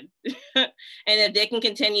period. And if they can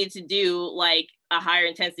continue to do like a higher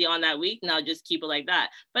intensity on that week, and I'll just keep it like that.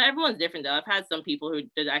 But everyone's different though. I've had some people who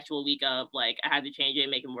did the actual week of like, I had to change it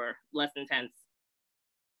and make it more less intense.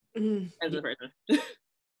 As a person.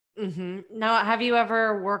 Now, have you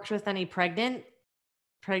ever worked with any pregnant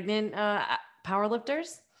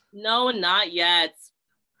powerlifters? No, not yet.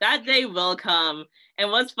 That day will come. And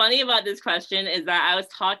what's funny about this question is that I was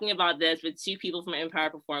talking about this with two people from Empower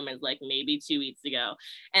Performance like maybe 2 weeks ago.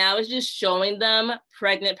 And I was just showing them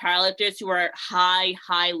pregnant powerlifters who are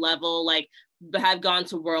high level, like have gone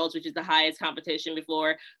to Worlds, which is the highest competition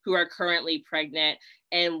before, who are currently pregnant.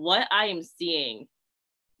 And what I am seeing,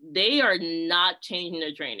 they are not changing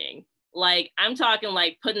their training. Like I'm talking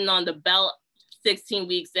like putting on the belt 16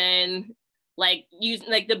 weeks in, like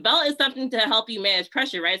the belt is something to help you manage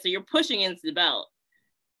pressure, right? So you're pushing into the belt.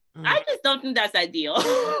 I just don't think that's ideal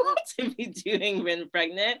to be doing when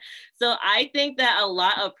pregnant. So I think that a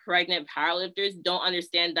lot of pregnant powerlifters don't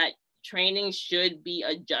understand that training should be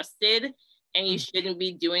adjusted and you shouldn't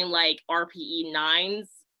be doing like RPE 9s,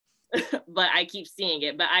 but I keep seeing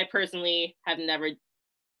it. But I personally have never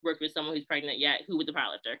worked with someone who's pregnant yet who was a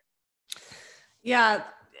powerlifter.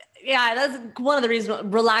 Yeah, that's one of the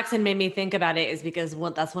reasons relaxin made me think about it, is because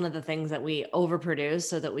that's one of the things that we overproduce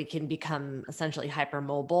so that we can become essentially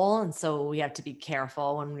hypermobile. And so we have to be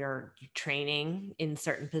careful when we're training in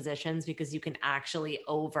certain positions, because you can actually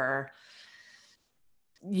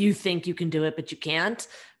you think you can do it, but you can't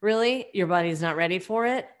really, your body's not ready for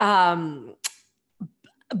it. But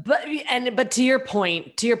to your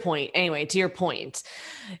point,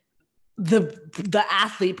 the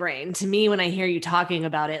athlete brain, to me, when I hear you talking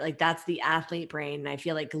about it, like that's the athlete brain. And I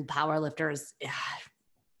feel like powerlifters,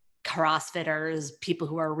 CrossFitters, people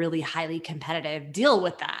who are really highly competitive deal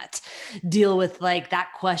with like that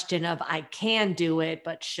question of, I can do it,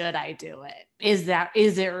 but should I do it? Is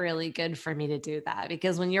it really good for me to do that?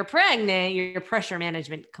 Because when you're pregnant, your pressure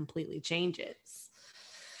management completely changes.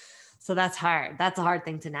 So that's hard. That's a hard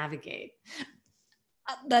thing to navigate.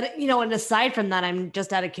 And aside from that, I'm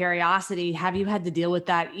just out of curiosity, have you had to deal with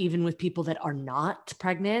that even with people that are not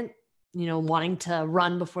pregnant, wanting to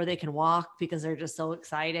run before they can walk because they're just so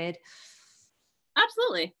excited?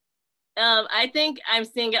 Absolutely. I think I'm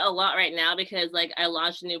seeing it a lot right now because like I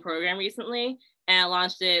launched a new program recently and I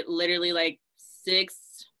launched it literally like 6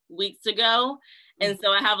 weeks ago. And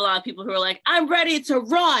so I have a lot of people who are like, I'm ready to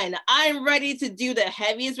run. I'm ready to do the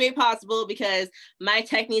heaviest weight possible because my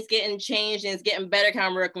technique's getting changed and it's getting better because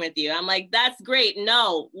I'm working with you. I'm like, that's great.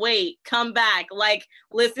 No, wait, come back. Like,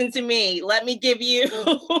 listen to me. Let me give you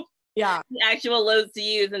the actual loads to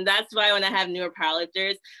use. And that's why when I have newer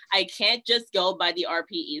powerlifters, I can't just go by the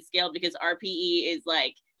RPE scale, because RPE is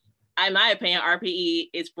like, in my opinion, RPE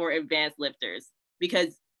is for advanced lifters,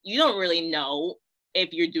 because you don't really know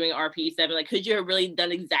if you're doing RPE 7, like, could you have really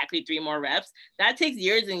done exactly 3 more reps? That takes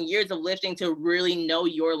years and years of lifting to really know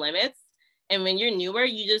your limits. And when you're newer,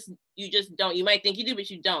 you just don't. You might think you do, but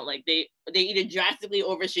you don't. Like they either drastically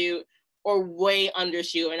overshoot or way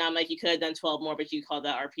undershoot. And I'm like, you could have done 12 more, but you call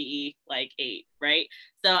that RPE like 8, right?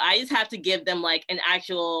 So I just have to give them like an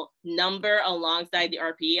actual number alongside the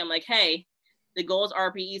RPE. I'm like, hey, the goal is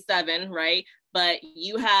RPE 7, right? But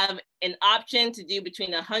you have an option to do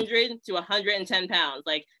between 100 to 110 pounds.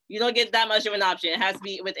 Like, you don't get that much of an option. It has to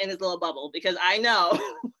be within this little bubble, because I know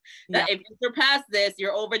that if you surpass this,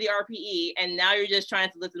 you're over the RPE, and now you're just trying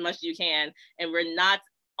to lift as much as you can, and we're not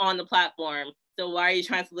on the platform. So why are you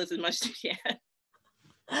trying to lift as much as you can?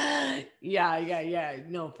 Yeah.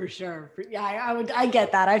 No, for sure. Yeah, I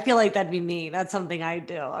get that. I feel like that'd be me. That's something I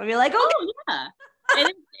do. I'd be like, okay. Oh yeah.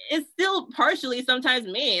 And it's still partially sometimes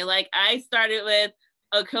me. Like I started with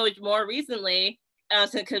a coach more recently,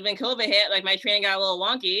 because when COVID hit, like my training got a little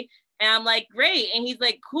wonky. And I'm like, great. And he's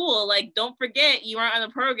like, cool. Like, don't forget you aren't on the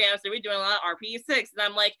program. So we're doing a lot of RPE 6. And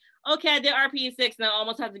I'm like, okay, I did RPE 6 and I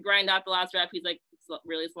almost had to grind out the last rep. He's like,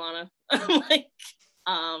 really, Solana? I'm like,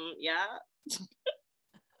 yeah.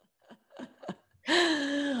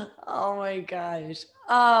 Oh my gosh.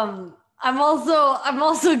 I'm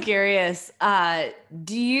also curious.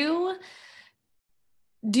 Do you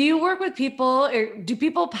work with people, or do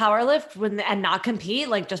people power lift and not compete,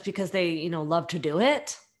 like just because they, love to do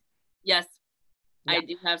it? Yes. Yeah. I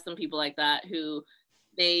do have some people like that who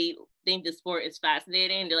they think the sport is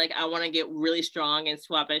fascinating. They're like, I want to get really strong in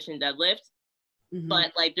squat, bench, and deadlift. Mm-hmm.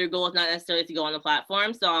 But like their goal is not necessarily to go on the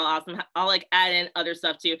platform. So I'll like add in other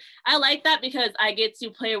stuff too. I like that because I get to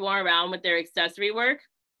play more around with their accessory work.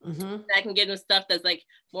 Mm-hmm. I can give them stuff that's like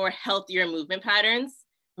more healthier movement patterns,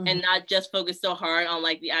 mm-hmm. and not just focus so hard on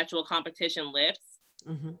like the actual competition lifts.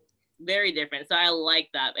 Mm-hmm. Very different. So I like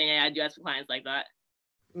that. And yeah, I do have some clients like that.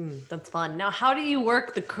 That's fun. Now, how do you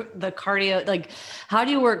work the cardio? Like, how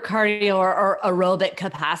do you work cardio or aerobic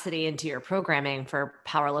capacity into your programming for a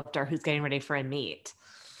powerlifter who's getting ready for a meet?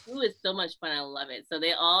 Ooh, it's so much fun. I love it. So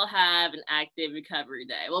they all have an active recovery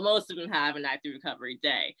day. Well, most of them have an active recovery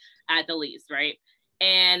day at the least, right?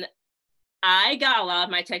 And I got a lot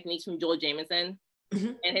of my techniques from Joel Jamieson,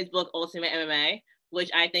 mm-hmm. and his book, Ultimate MMA, which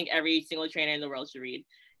I think every single trainer in the world should read.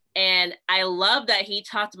 And I love that he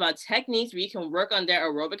talked about techniques where you can work on their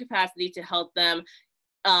aerobic capacity to help them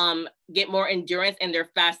get more endurance in their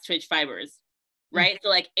fast twitch fibers, right? Mm-hmm. So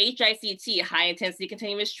like HICT, high intensity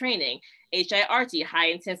continuous training, HIRT, high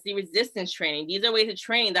intensity resistance training. These are ways to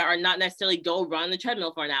train that are not necessarily go run the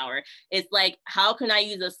treadmill for an hour. It's like, how can I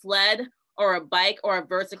use a sled or a bike or a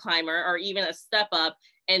VersaClimber or even a step up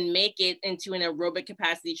and make it into an aerobic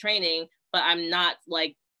capacity training, but I'm not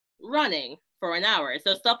like running for an hour.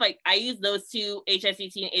 So stuff like I use those two,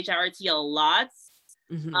 HICT and HIRT, a lot.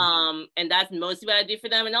 Mm-hmm. And that's mostly what I do for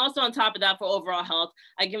them. And also on top of that, for overall health,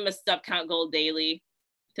 I give them a step count goal daily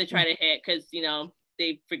to try to hit, because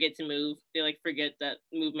they forget to move. They like forget that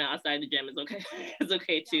movement outside the gym is okay. It's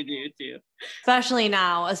okay to do too. Especially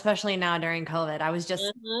now during COVID. I was just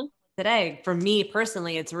today, for me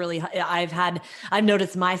personally, it's really, I've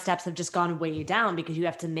noticed my steps have just gone way down because you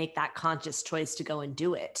have to make that conscious choice to go and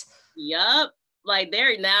do it. Yep. Like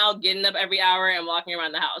they're now getting up every hour and walking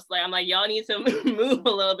around the house. Like I'm like, y'all need to move a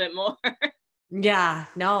little bit more. Yeah,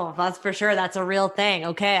 no, that's for sure. That's a real thing.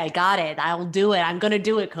 Okay, I got it. I'll do it. I'm going to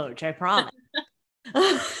do it, coach. I promise.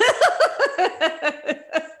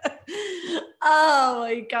 Oh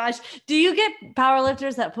my gosh. Do you get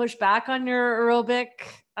powerlifters that push back on your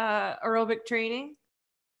aerobic training?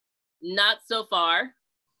 Not so far.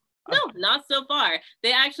 No, not so far.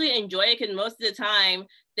 They actually enjoy it because most of the time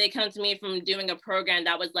they come to me from doing a program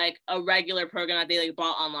that was like a regular program that they like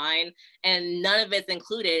bought online, and none of it's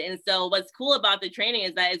included. And so what's cool about the training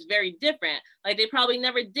is that it's very different. Like they probably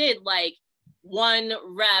never did like one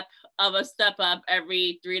rep of a step up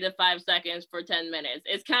every 3 to 5 seconds for 10 minutes.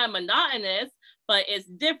 It's kind of monotonous, but it's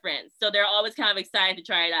different. So they're always kind of excited to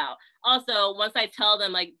try it out. Also, once I tell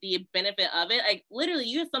them like the benefit of it, like literally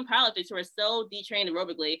you have some powerlifters who are so detrained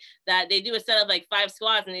aerobically that they do a set of like 5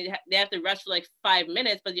 squats and they have to rest for like 5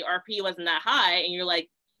 minutes, but the RP wasn't that high. And you're like,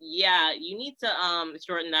 yeah, you need to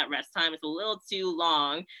shorten that rest time. It's a little too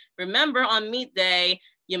long. Remember, on meet day,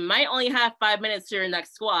 you might only have 5 minutes to your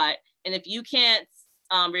next squat. And if you can't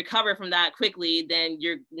recover from that quickly, then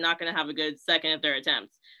you're not going to have a good second and third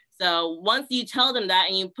attempt. So once you tell them that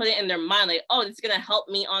and you put it in their mind, like, oh, this is going to help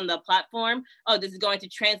me on the platform. Oh, this is going to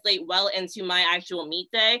translate well into my actual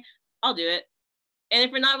meet day. I'll do it. And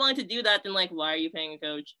if you're not willing to do that, then like, why are you paying a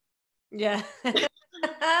coach? Yeah.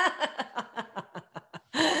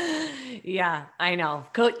 Yeah, I know.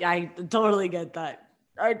 I totally get that.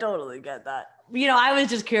 I was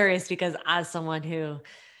just curious because as someone who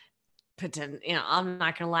I'm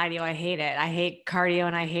not going to lie to you. I hate it. I hate cardio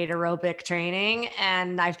and I hate aerobic training.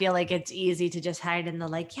 And I feel like it's easy to just hide in the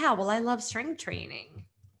like, yeah, well, I love strength training.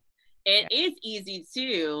 It is easy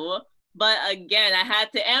too. But again, I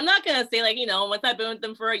had to, and I'm not going to say like, once I've been with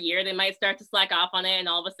them for a year, they might start to slack off on it. And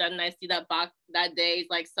all of a sudden I see that box that day is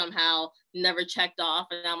like somehow never checked off.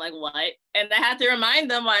 And I'm like, what? And I had to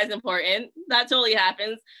remind them why it's important. That totally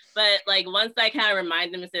happens. But like, once I kind of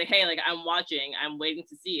remind them and say, hey, like I'm watching, I'm waiting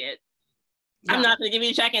to see it. Yeah. I'm not going to give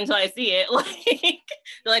you a check until I see it. Like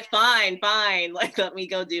They're like, fine, like let me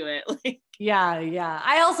go do it. Like, yeah.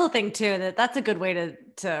 I also think too that that's a good way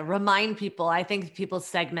to remind people. I think people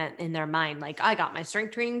segment in their mind, like I got my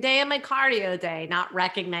strength training day and my cardio day, not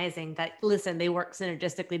recognizing that, listen, they work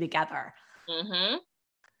synergistically together. mm-hmm.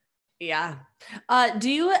 Yeah.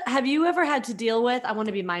 Have you ever had to deal with, I want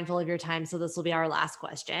to be mindful of your time, so this will be our last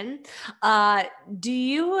question. Do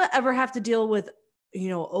you ever have to deal with,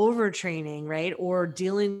 overtraining, right? Or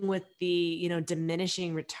dealing with the,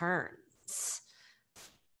 diminishing returns?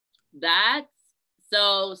 That's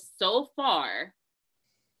so far,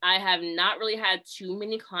 I have not really had too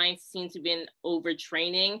many clients seem to be in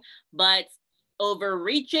overtraining, but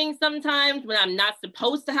overreaching sometimes when I'm not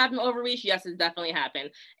supposed to have them overreach, yes, it's definitely happened.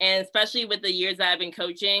 And especially with the years that I've been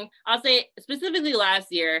coaching, I'll say specifically last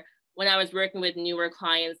year when I was working with newer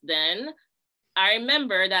clients then, I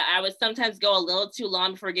remember that I would sometimes go a little too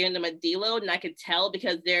long before giving them a deload, and I could tell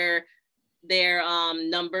because their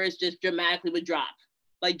numbers just dramatically would drop.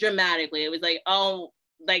 Like dramatically. It was like, oh,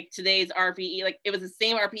 like today's RPE, like it was the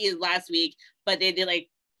same RPE as last week, but they did like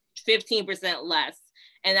 15% less.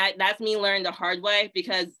 And that's me learning the hard way,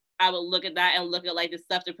 because I would look at that and look at like the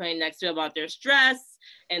stuff they're putting next to about their stress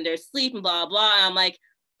and their sleep and blah, blah. And I'm like,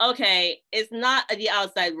 okay, it's not the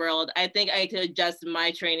outside world. I think I need to adjust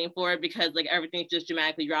my training for it because like everything's just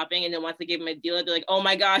dramatically dropping. And then once I give them a deal, they're like, oh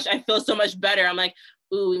my gosh, I feel so much better. I'm like,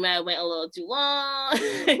 ooh, we might have went a little too long.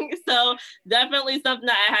 So definitely something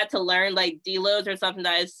that I had to learn, like deloads are something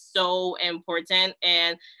that is so important.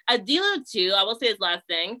 And a deload too, I will say this last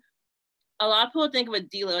thing. A lot of people think of a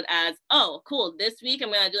deload as, oh, cool, this week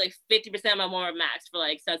I'm going to do like 50% of my warm-up max for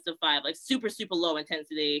like sets of 5, like super, super low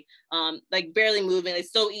intensity, like barely moving.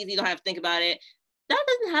 It's so easy, you don't have to think about it. That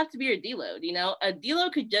doesn't have to be your deload, you know? A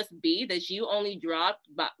deload could just be that you only dropped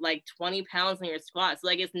about like 20 pounds in your squats.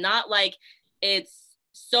 Like, it's not like it's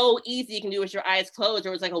so easy you can do with your eyes closed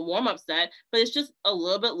or it's like a warm-up set, but it's just a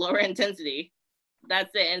little bit lower intensity.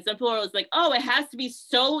 That's it. And some people are like, oh, it has to be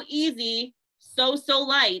so easy, so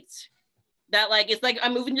light, that like it's like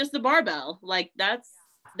I'm moving just the barbell. Like that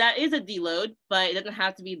is a deload, but it doesn't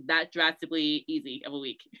have to be that drastically easy of a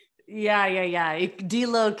week. Yeah.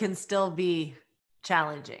 Deload can still be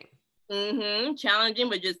challenging. Challenging,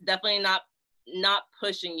 but just definitely not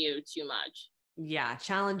pushing you too much. Yeah,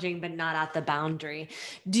 challenging, but not at the boundary.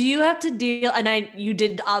 Do you have to deal? And I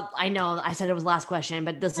know I said it was last question,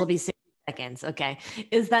 but this will be 60 seconds. Okay.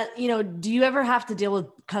 Is that, do you ever have to deal with,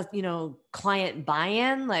 client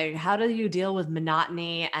buy-in? Like, how do you deal with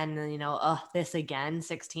monotony and, this again,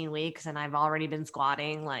 16 weeks and I've already been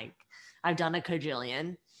squatting. Like I've done a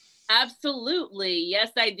cajillion. Absolutely.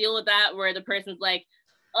 Yes, I deal with that where the person's like,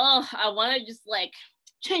 oh, I want to just like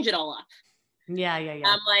change it all up. Yeah.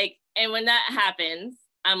 I'm like, and when that happens,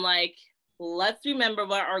 I'm like, let's remember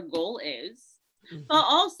what our goal is. Mm-hmm. But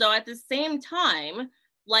also at the same time,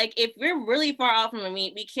 like if we're really far out from a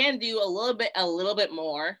meet, we can do a little bit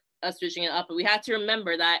more of switching it up. But we have to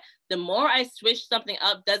remember that the more I switch something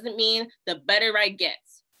up doesn't mean the better I get.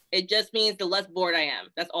 It just means the less bored I am.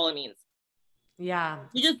 That's all it means. Yeah.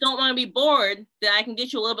 You just don't want to be bored, then I can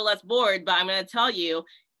get you a little bit less bored. But I'm going to tell you,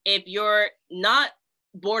 if you're not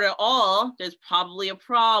bored at all, there's probably a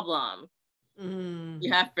problem.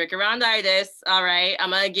 You have freak-arounditis. All right,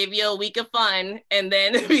 I'm gonna give you a week of fun, and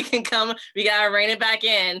then we gotta rein it back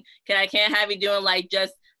in. I can't have you doing like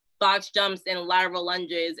just box jumps and lateral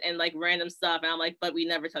lunges and like random stuff. And I'm like, but we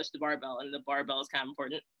never touched the barbell, and the barbell is kind of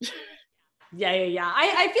important. Yeah.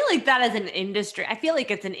 I feel like that as an industry, I feel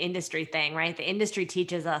like it's an industry thing, right? The industry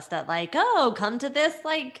teaches us that like, oh, come to this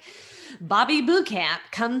like Bobby boot camp,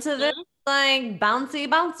 come to this like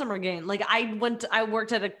bouncer game. Like I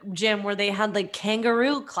worked at a gym where they had like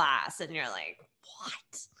kangaroo class and you're like, what?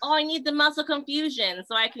 Oh, I need the muscle confusion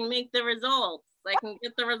so I can make the results. I can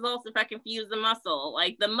get the results if I confuse the muscle.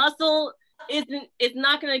 Like the muscle it's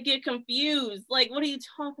not going to get confused. Like, what are you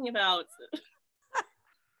talking about?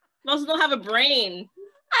 Muscles don't have a brain.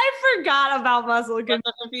 I forgot about muscle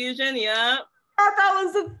confusion. Yeah. That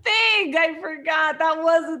was a thing. I forgot that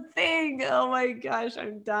was a thing. Oh my gosh,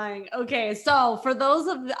 I'm dying. Okay, so for those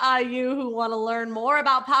of you who want to learn more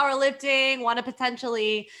about powerlifting, want to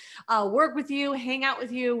potentially work with you, hang out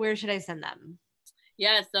with you, where should I send them?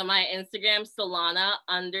 Yeah, so my Instagram,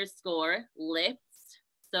 Solana_lifts.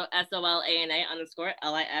 So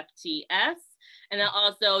SOLANA_LIFTS. And then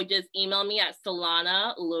also just email me at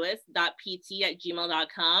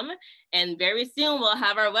solanalewis.pt@gmail.com. And very soon we'll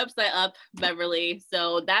have our website up, Beverly.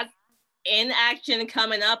 So that's in action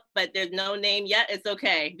coming up, but there's no name yet. It's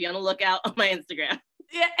okay. Be on the lookout on my Instagram.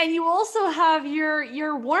 Yeah, and you also have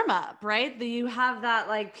your warm up, right? You have that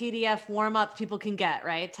like PDF warm up people can get,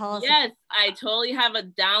 right? Tell us. Yes, I totally have a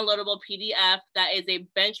downloadable PDF that is a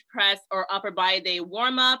bench press or upper body day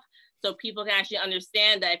warm up. So people can actually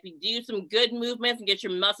understand that if you do some good movements and get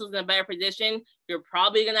your muscles in a better position, you're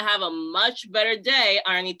probably going to have a much better day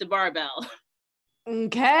underneath the barbell.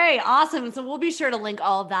 Okay, awesome. So we'll be sure to link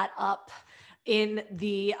all of that up in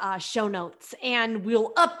the show notes, and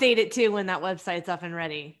we'll update it too when that website's up and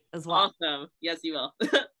ready as well. Awesome. Yes, you will.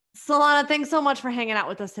 Solana, thanks so much for hanging out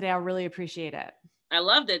with us today. I really appreciate it. I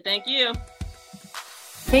loved it. Thank you.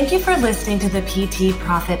 Thank you for listening to the PT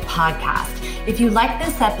Profit Podcast. If you like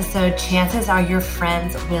this episode, chances are your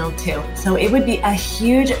friends will too. So it would be a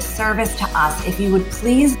huge service to us if you would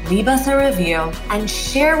please leave us a review and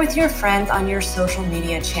share with your friends on your social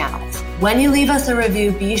media channels. When you leave us a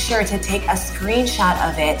review, be sure to take a screenshot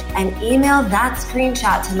of it and email that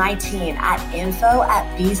screenshot to my team at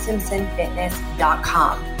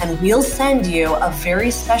info@bsimpsonfitness.com. And we'll send you a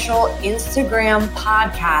very special Instagram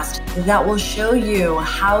podcast that will show you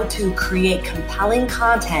how to create compelling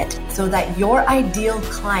content so that your ideal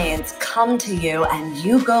clients come to you and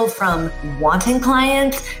you go from wanting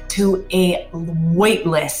clients to a wait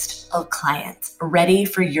list of clients ready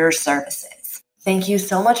for your services. Thank you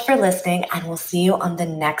so much for listening, and we'll see you on the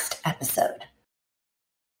next episode.